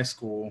my high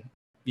school.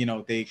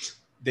 They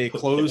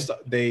closed.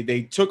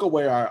 They took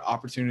away our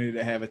opportunity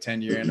to have a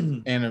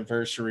 10-year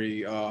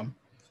anniversary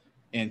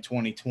in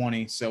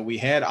 2020. So we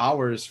had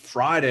ours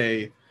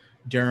Friday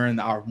during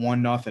our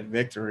 1-0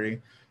 victory.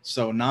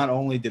 So not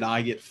only did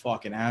I get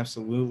fucking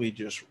absolutely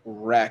just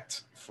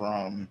wrecked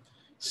from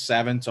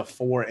 7 to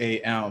 4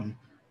 a.m.,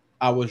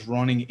 I was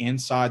running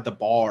inside the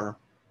bar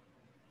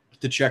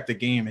to check the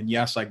game. And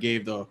yes, I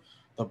gave the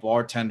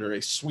bartender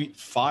a sweet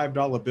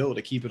 $5 bill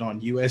to keep it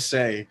on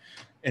USA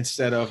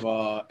instead of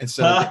the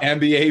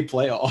NBA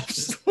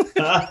playoffs.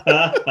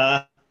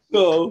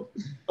 So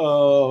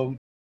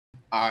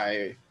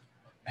I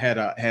had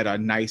a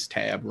nice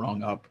tab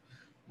rung up.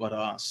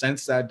 But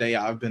since that day,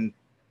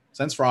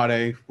 since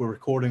Friday, we're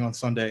recording on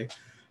Sunday,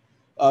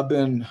 I've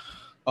been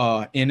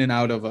in and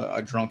out of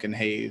a drunken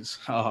haze.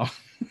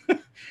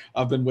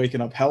 I've been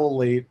waking up hella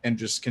late and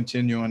just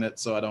continuing it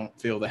so I don't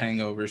feel the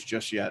hangovers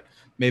just yet.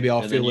 Maybe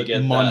I'll feel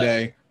it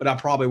Monday, but I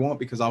probably won't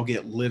because I'll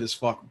get lit as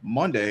fuck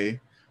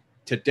Monday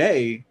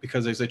today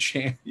because there's a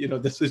chance,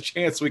 there's a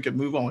chance we could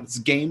move on. It's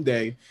game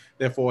day.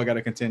 Therefore, I got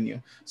to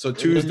continue. So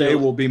Tuesday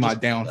will be my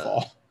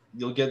downfall.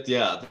 You'll get,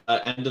 that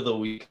end of the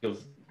week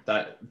of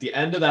that. The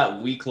end of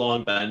that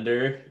week-long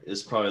bender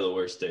is probably the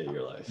worst day of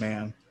your life.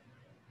 Man.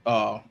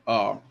 I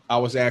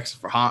was asking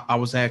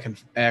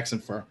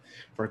for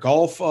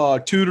golf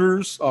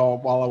tutors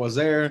while I was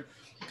there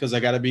because I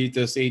got to beat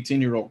this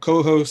 18-year-old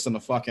co-host and a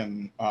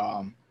fucking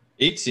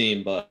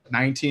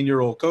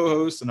 19-year-old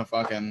co-host and a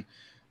fucking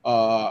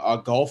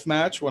a golf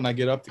match when I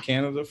get up to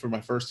Canada for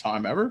my first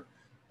time ever.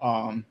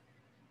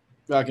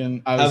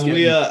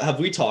 Have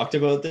we talked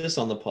about this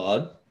on the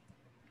pod?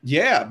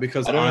 Yeah,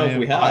 because I don't know if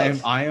we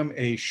have. I am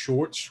a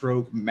short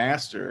stroke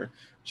master.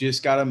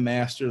 Just gotta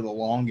master the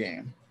long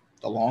game,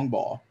 the long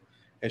ball,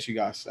 as you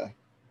guys say.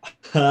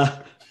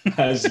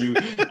 as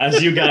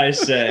you guys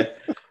say,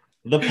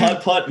 the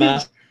putt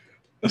master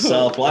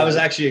himself. Well, I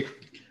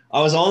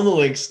was on the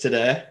links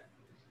today.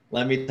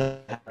 Let me tell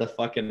you, the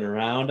fucking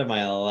round of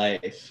my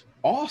life.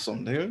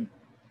 Awesome, dude.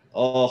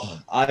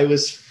 Oh, I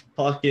was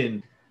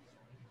fucking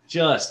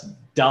just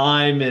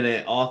diming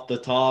it off the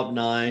top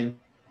 9,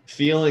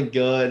 feeling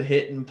good,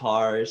 hitting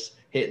pars,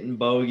 hitting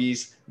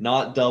bogeys,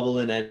 not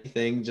doubling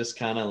anything, just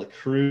kind of like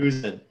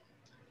cruising.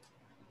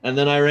 And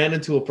then I ran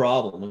into a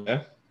problem,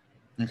 okay?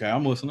 Okay,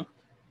 I'm listening.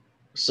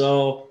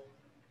 So,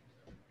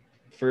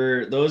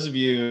 for those of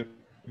you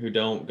who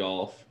don't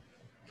golf,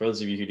 for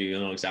those of you who do, you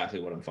know exactly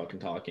what I'm fucking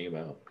talking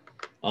about.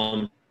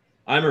 I'm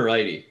a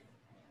righty.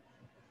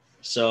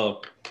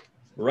 So,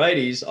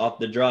 righties off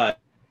the drive,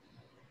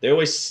 they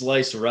always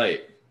slice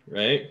right?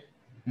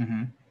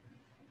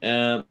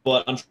 Mm-hmm.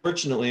 But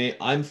unfortunately,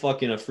 I'm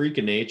fucking a freak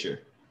of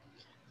nature.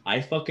 I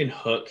fucking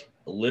hook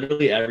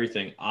literally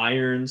everything.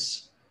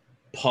 Irons,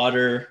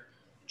 putter,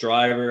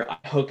 driver.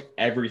 I hook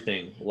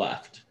everything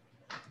left.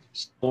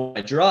 So when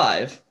I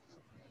drive,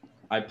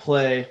 I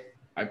play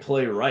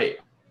right,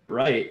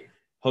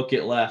 hook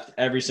it left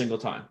every single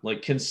time.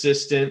 Like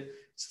consistent,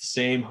 it's the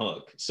same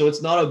hook. So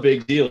it's not a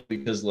big deal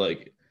because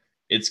like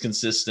it's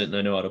consistent and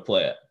I know how to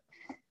play it.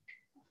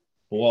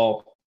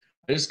 Well,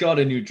 I just got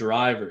a new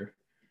driver.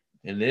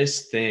 And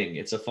this thing,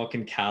 it's a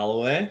fucking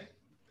Callaway.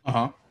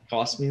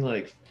 Cost me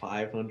like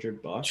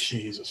 $500.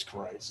 Jesus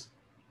Christ.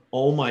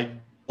 Oh my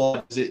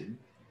God. Does it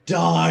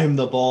dime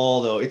the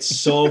ball though? It's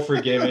so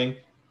forgiving.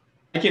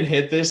 I can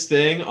hit this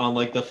thing on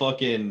like the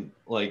fucking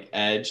like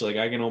edge. Like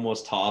I can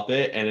almost top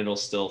it and it'll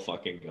still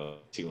fucking go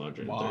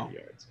 230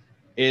 yards.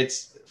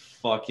 It's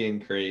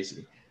fucking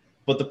crazy.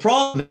 But the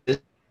problem is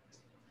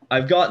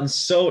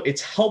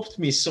it's helped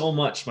me so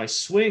much. My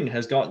swing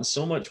has gotten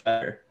so much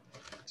better.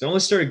 So I only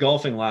started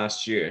golfing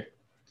last year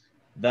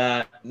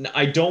that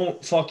I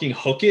don't fucking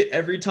hook it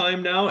every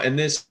time now. And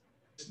this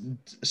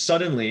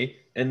suddenly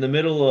in the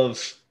middle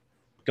of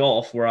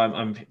golf where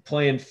I'm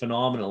playing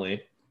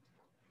phenomenally,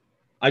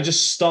 I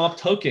just stopped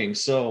hooking.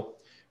 So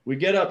we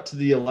get up to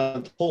the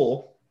 11th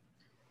hole.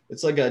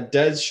 It's like a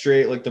dead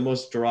straight, like the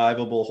most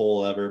drivable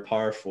hole ever,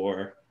 par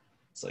 4.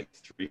 It's like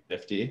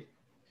 350.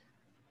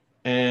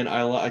 And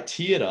I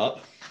tee it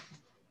up.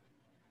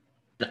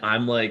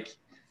 I'm like,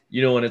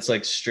 you know, when it's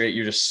like straight,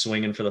 you're just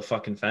swinging for the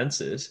fucking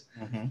fences.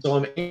 Mm-hmm. So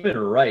I'm aiming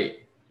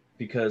right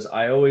because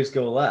I always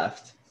go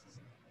left.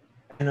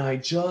 And I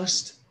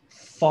just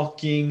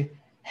fucking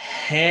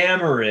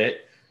hammer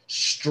it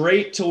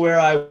straight to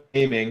where I was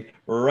aiming,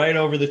 right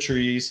over the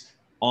trees,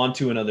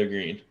 onto another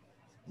green.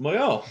 I'm like,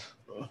 oh,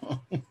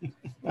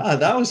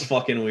 that was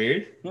fucking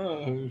weird.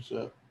 Oh,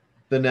 shit.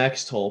 The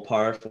next hole,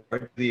 par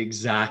 4, the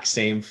exact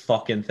same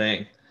fucking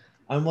thing.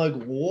 I'm like,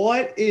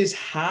 what is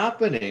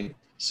happening?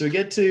 So we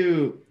get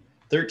to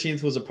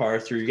 13th was a par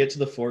 3. We get to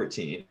the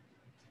 14th.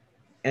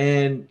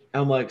 And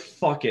I'm like,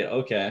 fuck it.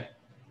 Okay.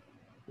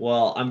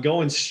 Well, I'm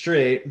going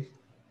straight.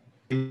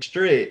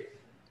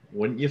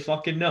 Wouldn't you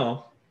fucking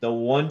know? The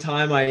one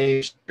time I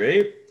aim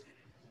straight,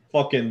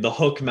 fucking the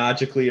hook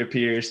magically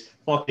appears.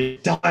 Fucking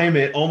dime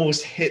it,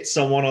 almost hit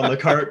someone on the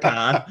cart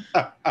path.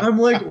 I'm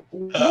like,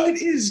 what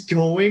is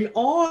going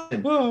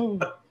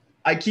on?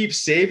 I keep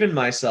saving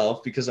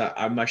myself because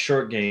I'm my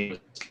short game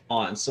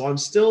on. So I'm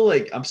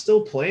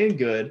still playing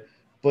good,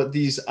 but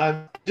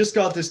I just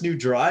got this new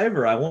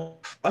driver. I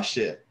won't crush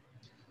it.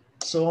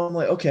 So I'm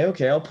like,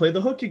 okay, I'll play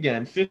the hook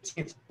again.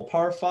 15th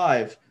par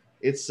 5.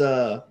 It's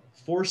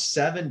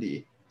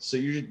 470. So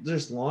you're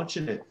just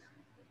launching it.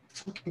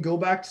 Fucking go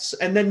back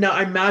and then now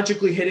I'm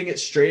magically hitting it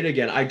straight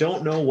again. I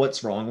don't know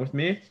what's wrong with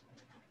me.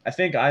 I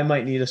think I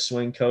might need a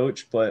swing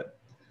coach, but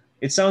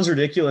it sounds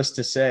ridiculous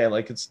to say.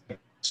 Like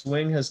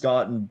swing has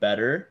gotten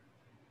better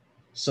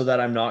so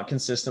that I'm not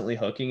consistently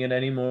hooking it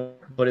anymore,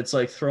 but it's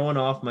like throwing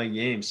off my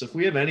game. So if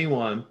we have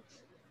anyone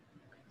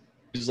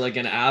who's like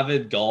an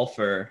avid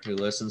golfer who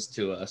listens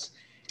to us,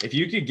 if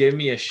you could give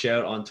me a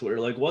shout on Twitter,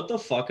 like what the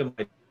fuck am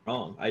I doing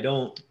wrong? I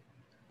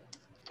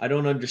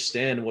don't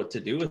understand what to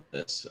do with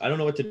this. I don't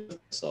know what to do with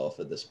myself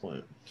at this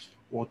point.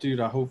 Well,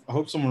 dude, I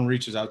hope someone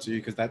reaches out to you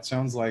because that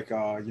sounds like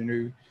you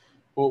know,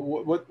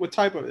 what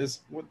type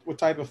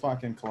of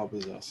fucking club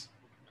is this?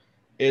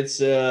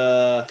 It's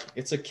a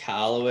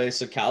Callaway.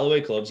 So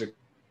Callaway clubs are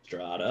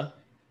Strata.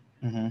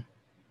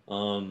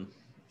 Mm-hmm.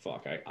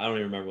 Fuck, I don't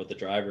even remember what the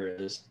driver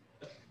is.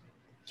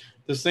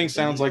 This thing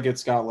sounds like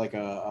it's got like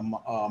a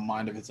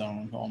mind of its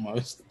own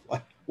almost.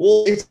 Like,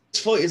 well,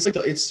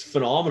 it's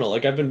phenomenal.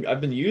 Like I've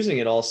been using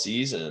it all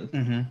season,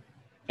 mm-hmm.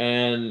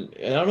 and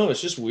I don't know.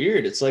 It's just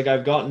weird. It's like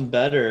I've gotten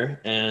better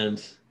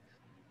and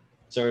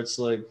starts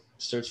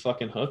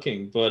fucking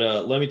hooking.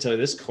 But let me tell you,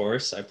 this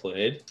course I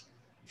played,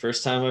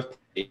 first time I've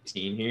played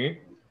 18 here.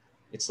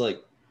 It's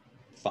like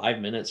 5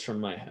 minutes from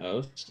my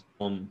house.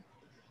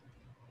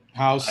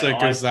 How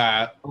sick is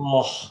that?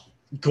 Oh,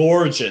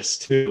 gorgeous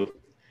too.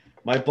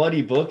 My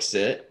buddy books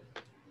it,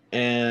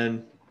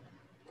 and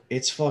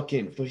it's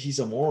fucking. But he's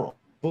a moron.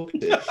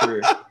 Booked it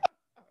for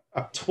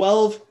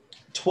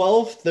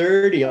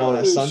 12:30 on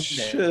a Sunday.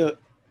 Shit.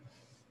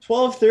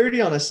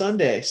 12:30 on a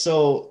Sunday.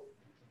 So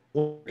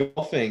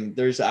golfing,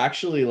 there's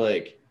actually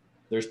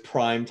there's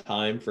prime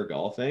time for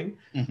golfing.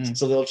 Mhm.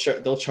 So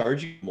they'll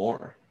charge you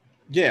more.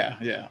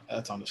 Yeah,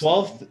 that's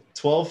understandable.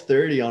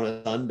 12:30 on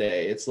a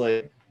Sunday. It's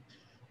like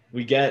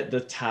we get the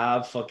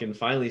tab fucking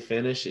finally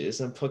finishes.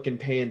 I'm fucking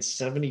paying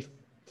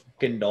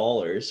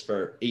 $70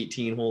 for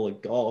 18 hole of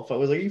golf. I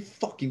was like, are you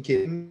fucking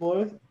kidding me,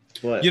 boy?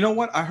 What? You know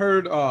what? I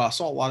heard, I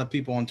saw a lot of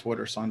people on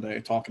Twitter Sunday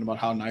talking about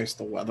how nice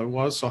the weather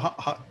was. So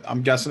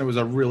I'm guessing it was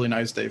a really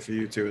nice day for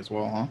you too as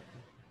well, huh?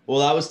 Well,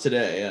 that was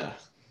today, yeah.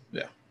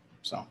 Yeah.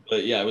 So.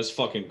 But yeah, it was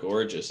fucking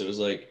gorgeous. It was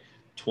like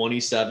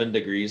 27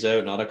 degrees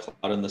out, not a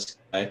cloud in the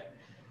sky.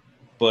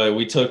 But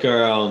we took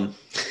our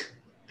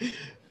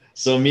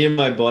so me and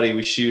my buddy,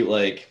 we shoot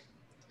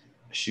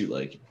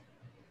see,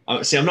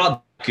 I'm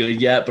not good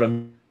yet, but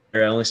I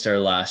only started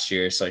last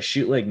year, so I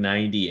shoot like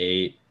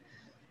 98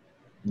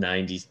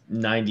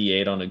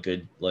 on a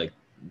good, like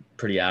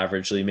pretty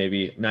averagely,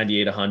 maybe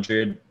 98,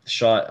 100.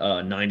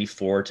 Shot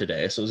 94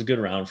 today, so it was a good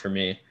round for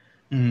me.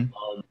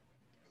 Mm-hmm.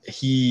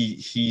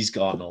 He's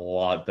gotten a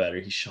lot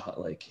better. He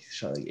shot like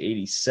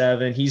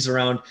 87. He's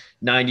around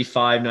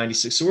 95,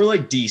 96. So we're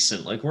like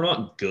decent. Like we're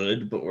not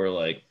good, but we're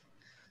like,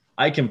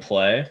 I can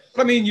play.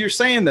 But I mean, you're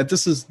saying that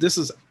this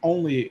is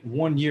only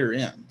 1 year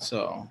in,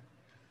 so.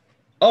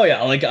 Oh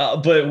yeah, like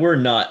but we're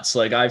nuts.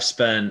 Like I've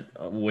spent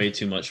way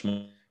too much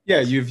money. Yeah,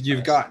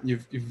 you've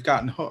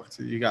gotten hooked.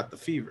 You got the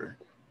fever.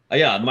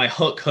 Yeah, my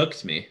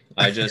hooked me.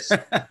 I just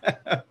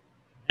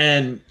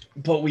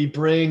but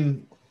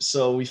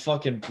we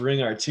fucking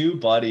bring our two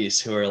buddies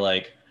who are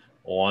like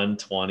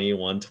 120,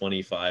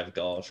 125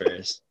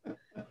 golfers.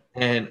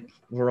 And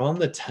we're on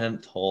the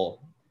 10th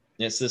hole.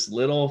 It's this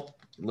little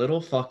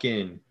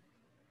fucking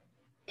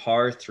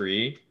par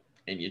 3,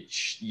 and you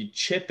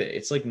chip it.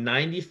 It's like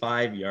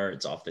 95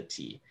 yards off the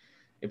tee.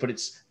 But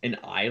it's an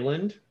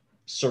island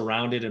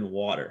surrounded in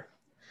water.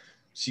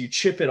 So you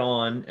chip it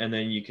on, and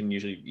then you can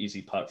usually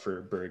easy putt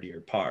for birdie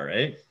or par,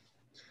 right?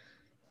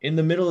 In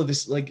the middle of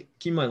this, like,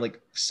 keep in mind, like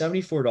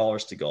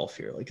 $74 to golf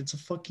here. Like, it's a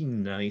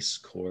fucking nice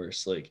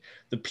course. Like,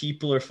 the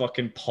people are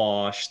fucking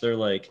posh. They're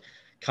like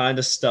kind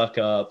of stuck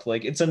up.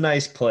 Like, it's a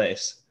nice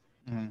place.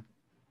 Mm-hmm.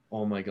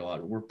 Oh my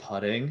God, we're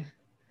putting,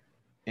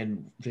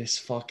 and this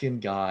fucking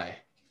guy,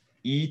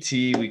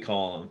 E.T., we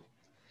call him.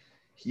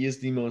 He is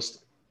the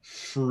most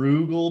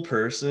frugal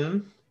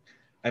person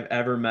I've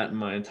ever met in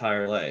my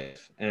entire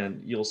life,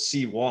 and you'll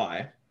see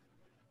why.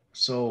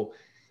 So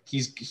he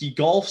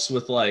golfs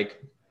with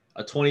like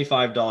a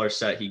 $25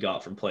 set he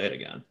got from Play It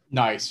Again.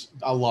 Nice.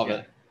 I love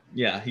it.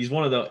 Yeah, he's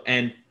one of those.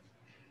 And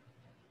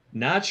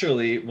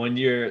naturally, when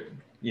you're,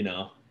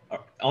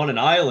 on an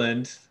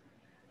island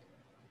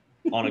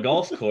on a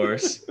golf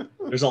course,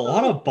 there's a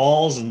lot of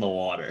balls in the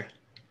water.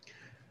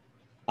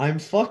 I'm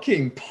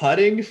fucking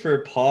putting for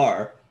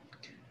par,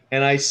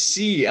 and I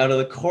see out of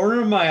the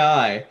corner of my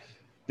eye,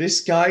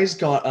 this guy's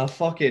got a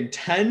fucking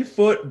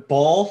 10-foot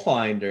ball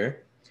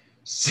finder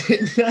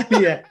sitting at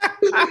the end,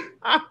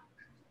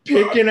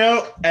 picking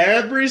out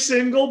every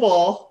single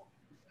ball.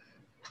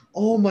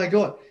 Oh my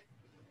God.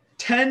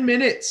 10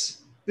 minutes.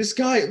 This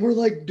guy, we're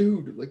like,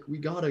 dude, like, we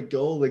gotta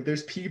go. Like,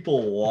 there's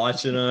people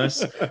watching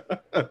us.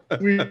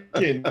 We're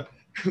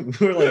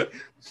like,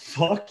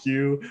 fuck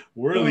you.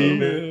 We're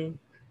leaving.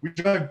 We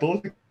drive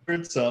both the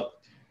carts up.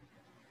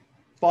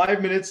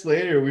 5 minutes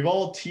later, we've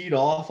all teed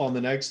off on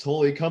the next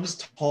hole. He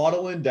comes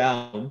toddling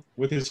down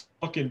with his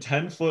fucking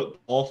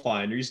 10-foot ball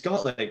finder. He's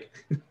got like,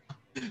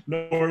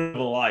 no word of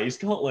a lie, he's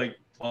got like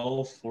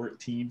 12,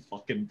 14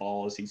 fucking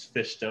balls he's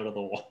fished out of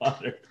the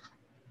water.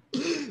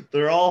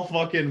 They're all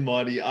fucking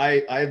muddy.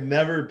 I've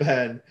never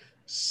been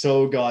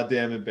so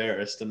goddamn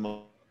embarrassed in my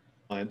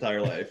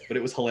entire life, but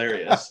it was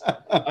hilarious.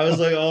 I was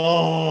like,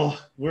 oh,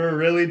 we're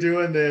really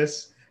doing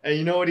this. And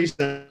you know what he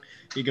said?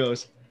 He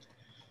goes,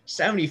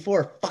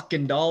 $74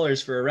 fucking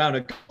dollars for a round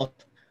of golf.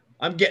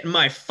 I'm getting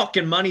my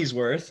fucking money's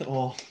worth.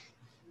 Oh,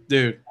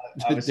 dude,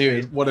 that's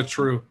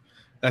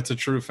a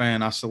true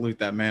fan. I salute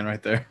that man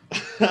right there.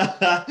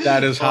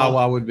 That is how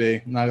I would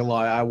be. Not gonna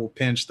lie, I will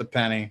pinch the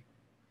penny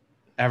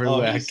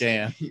everywhere I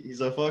can.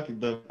 He's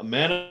a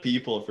man of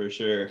people for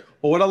sure.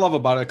 Well, what I love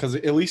about it, because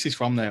at least he's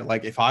from there.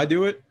 Like, if I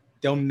do it,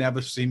 they'll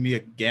never see me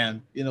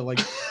again. Like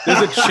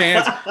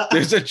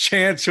there's a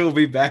chance he'll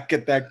be back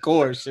at that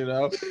course, If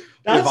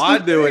I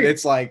do it,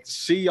 it's like,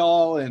 see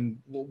y'all, and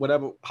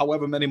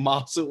however many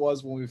miles it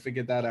was when we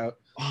figured that out.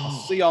 I'll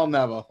see y'all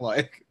never.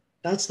 Like,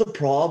 that's the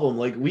problem.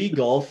 Like, we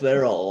golf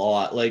there a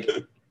lot. Like,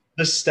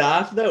 the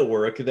staff that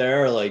work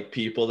there are like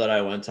people that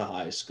I went to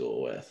high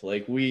school with.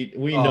 Like, we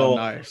know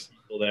nice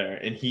people there,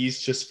 and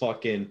he's just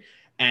fucking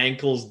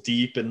ankles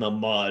deep in the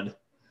mud.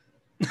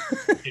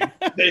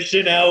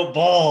 Fishing out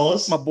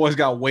balls. My boy's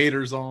got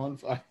waders on.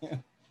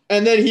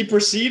 And then he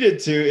proceeded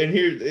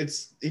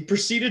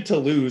to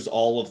lose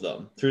all of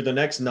them through the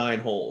next 9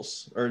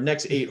 holes or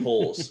next 8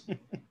 holes.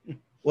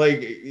 Like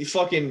he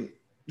fucking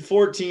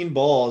 14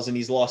 balls and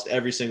he's lost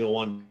every single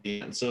one.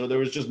 So there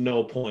was just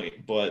no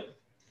point. But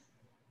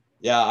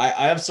yeah,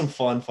 I have some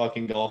fun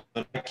fucking golf.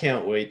 And I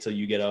can't wait till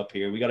you get up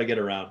here. We got to get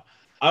around.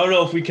 I don't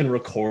know if we can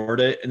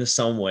record it in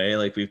some way.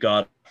 Like we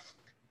got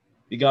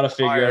to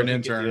figure out an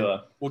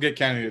intern. We'll get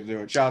Kenny to do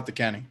it. Shout out to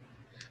Kenny.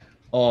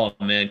 Oh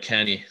man,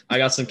 Kenny. I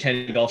got some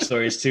Kenny golf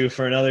stories too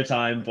for another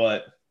time,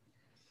 but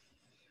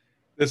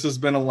this has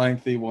been a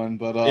lengthy one,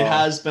 but it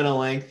has been a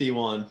lengthy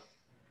one.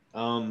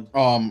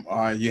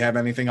 You have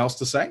anything else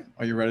to say?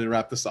 Are you ready to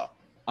wrap this up?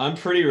 I'm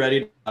pretty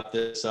ready to wrap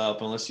this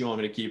up unless you want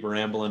me to keep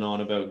rambling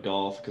on about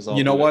golf because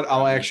you know what?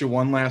 I'll ask you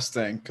one last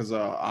thing because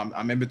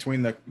I'm in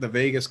between the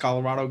Vegas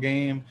Colorado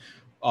game.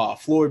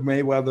 Floyd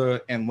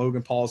Mayweather and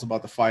Logan Paul's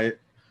about to fight.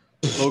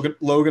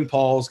 Logan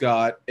Paul's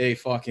got a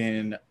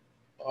fucking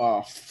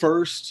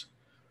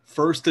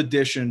first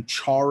edition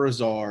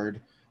Charizard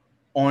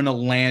on a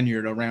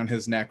lanyard around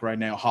his neck right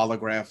now,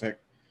 holographic.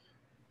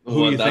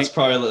 Well, that's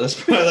probably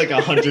like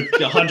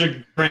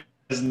 100 grand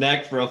his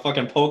neck for a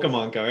fucking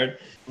Pokemon card.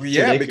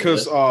 Yeah,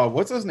 because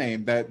what's his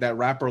name? That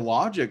rapper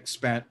Logic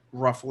spent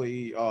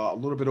roughly a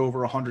little bit over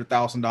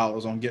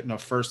 $100,000 on getting a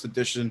first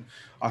edition.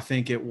 I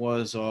think it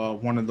was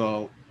one of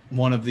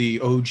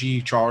the OG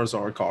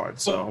Charizard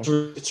cards. So it's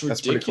ridiculous.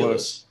 That's pretty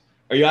close.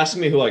 Are you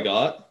asking me who I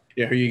got?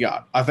 Yeah, who you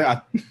got? I think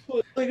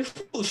like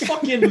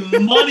fucking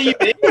Money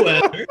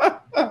Mayweather.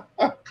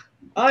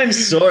 I'm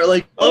sorry.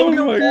 Like, oh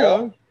my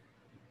god.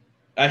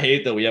 I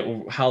hate that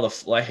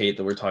I hate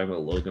that we're talking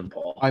about Logan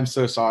Paul. I'm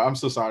so sorry. I'm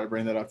so sorry to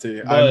bring that up to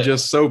you. I'm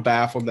just so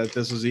baffled that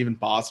this is even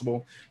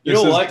possible. This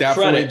is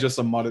definitely just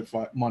a money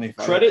fight.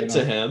 Credit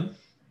to him.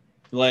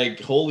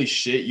 Like, holy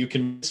shit, you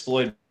can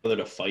Floyd Mayweather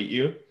to fight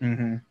you.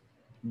 Mm-hmm.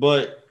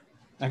 But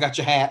I got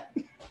your hat.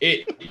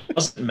 It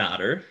doesn't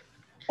matter.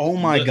 Oh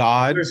my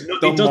god!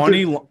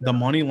 The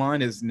money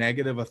line is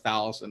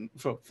 -1,000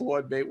 for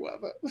Floyd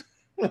Mayweather.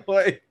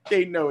 Like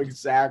they know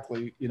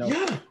exactly,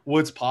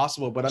 what's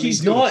possible. But I mean,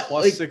 he's not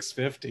plus like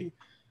 650.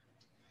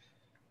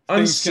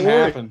 I'm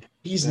sorry.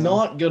 He's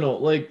not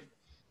gonna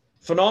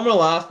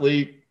phenomenal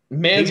athlete.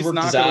 Man's worked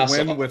his ass off.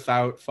 Win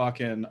without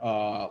fucking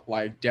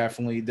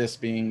definitely this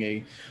being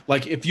a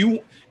if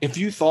you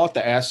thought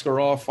the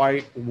Askarov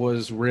fight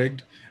was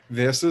rigged.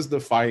 This is the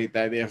fight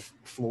that if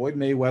Floyd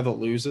Mayweather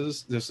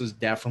loses, this is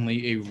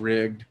definitely a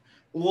rigged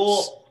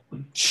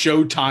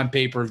Showtime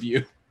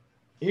pay-per-view.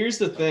 Here's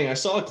the thing. I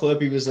saw a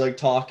clip. He was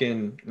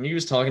talking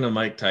to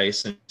Mike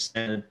Tyson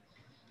and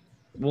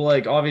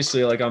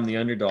obviously I'm the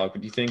underdog,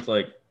 but do you think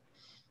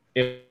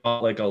if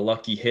a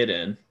lucky hit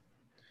in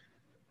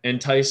and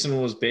Tyson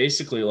was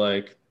basically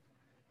like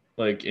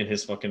in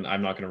his fucking,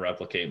 I'm not going to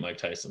replicate Mike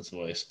Tyson's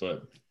voice,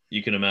 but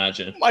you can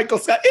imagine. Michael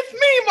Scott, it's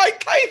me, Mike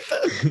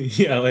Tyson.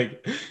 Yeah,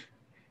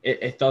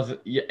 it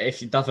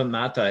doesn't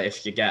matter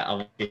if you get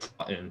a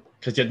button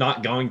because you're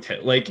not going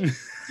to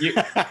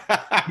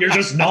you're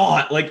just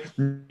not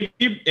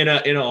in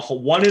a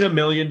 1 in a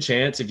million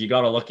chance if you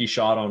got a lucky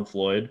shot on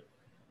Floyd,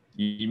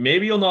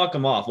 you'll knock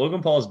him off.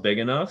 Logan Paul is big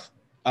enough.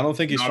 I don't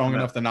think he's strong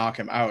enough to knock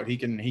him out. He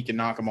can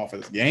knock him off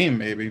of this game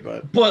maybe,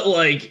 but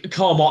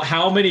come on,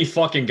 how many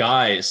fucking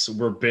guys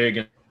were big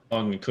and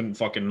strong and couldn't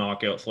fucking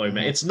knock out Floyd,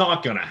 man? It's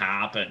not gonna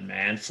happen,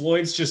 man.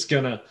 Floyd's just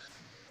gonna.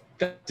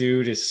 That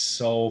dude is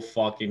so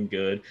fucking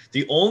good.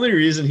 The only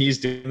reason he's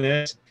doing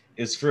this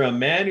is for a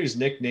man who's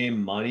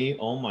nicknamed Money.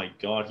 Oh my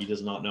god, he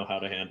does not know how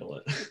to handle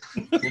it.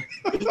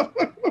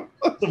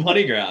 It's a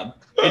money grab.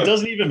 It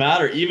doesn't even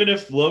matter. Even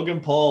if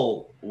Logan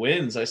Paul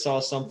wins, I saw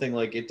something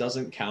it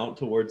doesn't count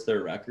towards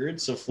their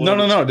record. So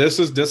no. This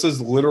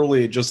is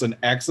literally just an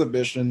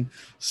exhibition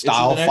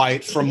style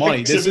fight for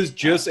money. This is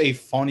just a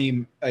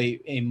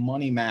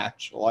money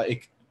match.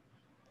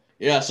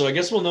 Yeah, so I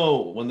guess we'll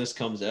know when this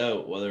comes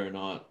out whether or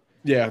not.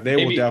 Yeah,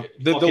 they will.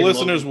 The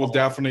listeners will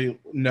definitely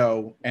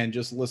know and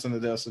just listen to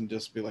this and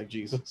just be like,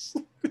 Jesus.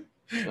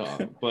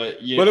 But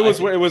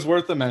it was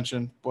worth the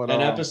mention. But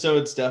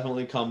episodes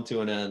definitely come to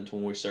an end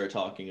when we start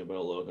talking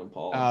about Logan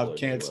Paul. I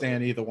can't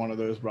stand either one of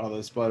those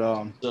brothers. But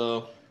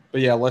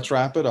yeah, let's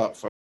wrap it up,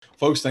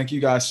 folks. Thank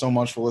you guys so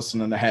much for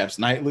listening to Habs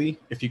Nightly.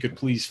 If you could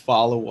please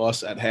follow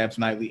us at Habs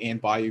Nightly and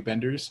Bayou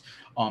Benders.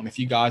 If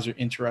you guys are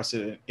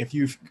interested, if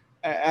you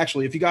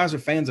guys are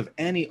fans of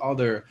any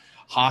other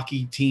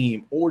hockey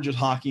team or just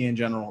hockey in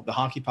general, the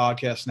Hockey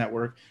Podcast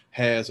Network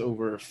has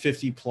over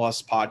 50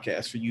 plus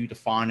podcasts for you to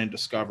find and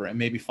discover and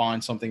maybe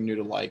find something new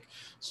to like.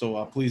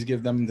 So please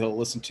give them to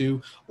listen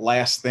to.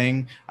 Last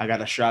thing, I got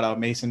to shout out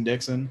Mason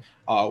Dixon.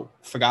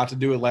 Forgot to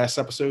do it last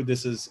episode.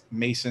 This is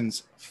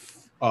Mason's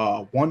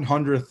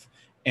 100th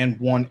and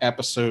one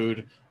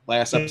episode.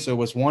 Last episode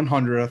was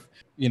 100th.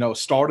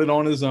 Started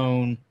on his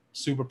own.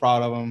 Super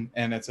proud of him,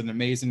 and it's an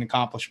amazing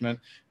accomplishment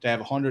to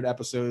have 100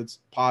 episodes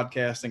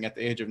podcasting at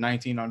the age of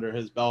 19 under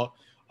his belt,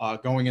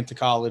 going into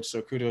college.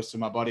 So kudos to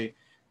my buddy.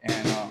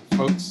 And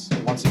folks,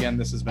 once again,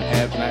 this has been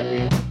Habs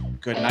Nightly.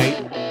 Good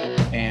night,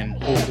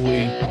 and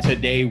hopefully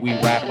today we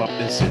wrap up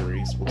this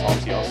series. We'll talk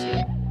to y'all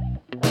soon.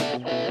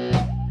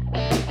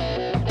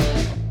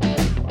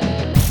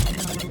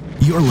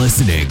 You're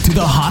listening to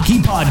the Hockey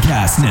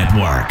Podcast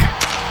Network.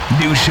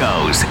 New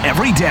shows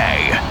every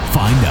day.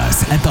 Find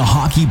us at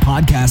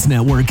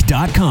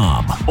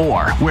thehockeypodcastnetwork.com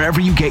or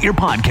wherever you get your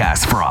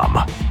podcasts from.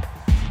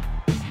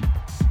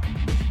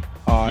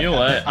 You know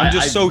what? I'm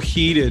just so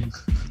heated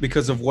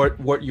because of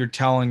what you're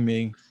telling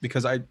me,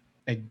 because I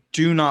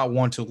do not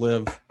want to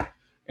live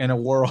in a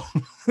world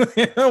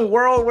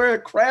where a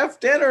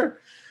Kraft Dinner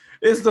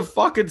is the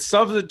fucking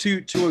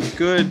substitute to a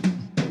good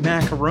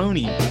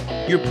macaroni.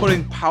 You're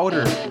putting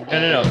powder.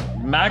 No.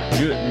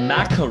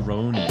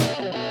 Macaroni,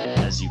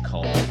 as you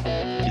call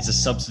it, is a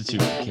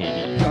substitute for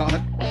KD.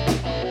 God.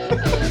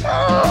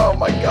 Oh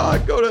my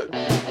God! Go to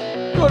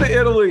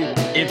Italy.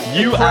 If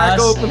you crack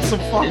ask, open some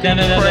fucking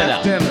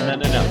Kraft Dinner.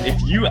 no.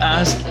 If you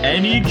ask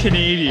any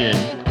Canadian,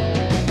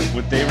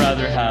 would they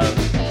rather have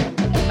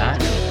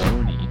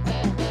macaroni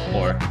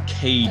or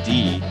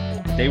KD?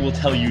 They will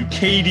tell you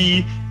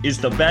KD is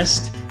the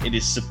best. It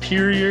is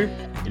superior.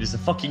 It is a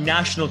fucking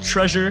national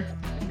treasure,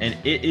 and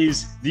it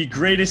is the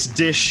greatest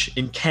dish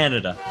in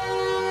Canada.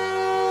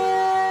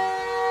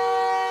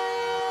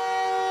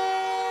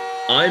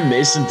 I'm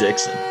Mason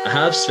Dixon, a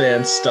Habs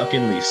fan stuck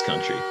in Leafs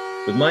country,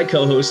 with my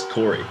co-host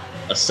Corey,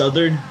 a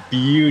Southern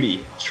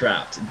beauty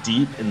trapped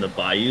deep in the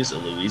bayous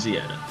of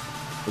Louisiana.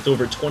 With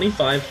over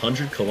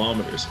 2,500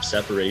 kilometers of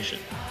separation,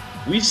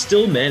 we've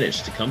still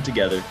managed to come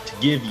together to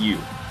give you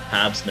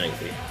Habs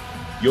Nightly,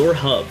 your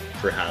hub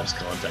for Habs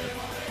content.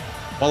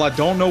 While I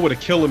don't know what a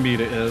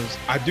kilometer is,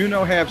 I do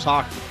know Habs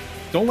hockey.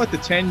 Don't let the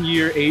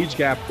 10-year age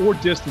gap or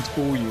distance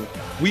fool you.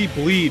 We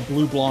bleed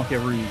Blue Blanc et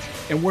Rouge,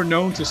 and we're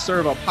known to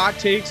serve up hot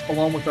takes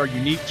along with our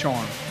unique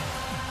charm.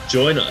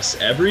 Join us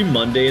every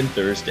Monday and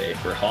Thursday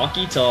for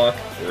hockey talk,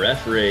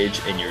 ref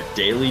rage, and your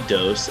daily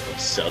dose of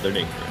Southern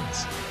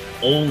ignorance.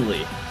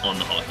 Only on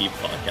the Hockey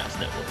Podcast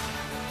Network.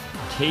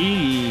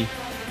 KD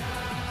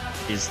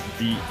is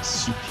the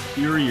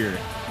superior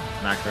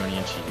macaroni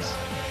and cheese.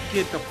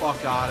 Get the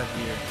fuck out of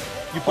here.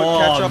 You put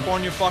ketchup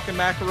on your fucking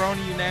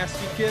macaroni, you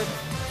nasty kid?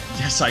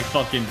 Yes, I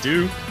fucking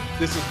do.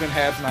 This has been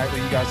Habs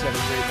Nightly. You guys have a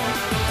great night.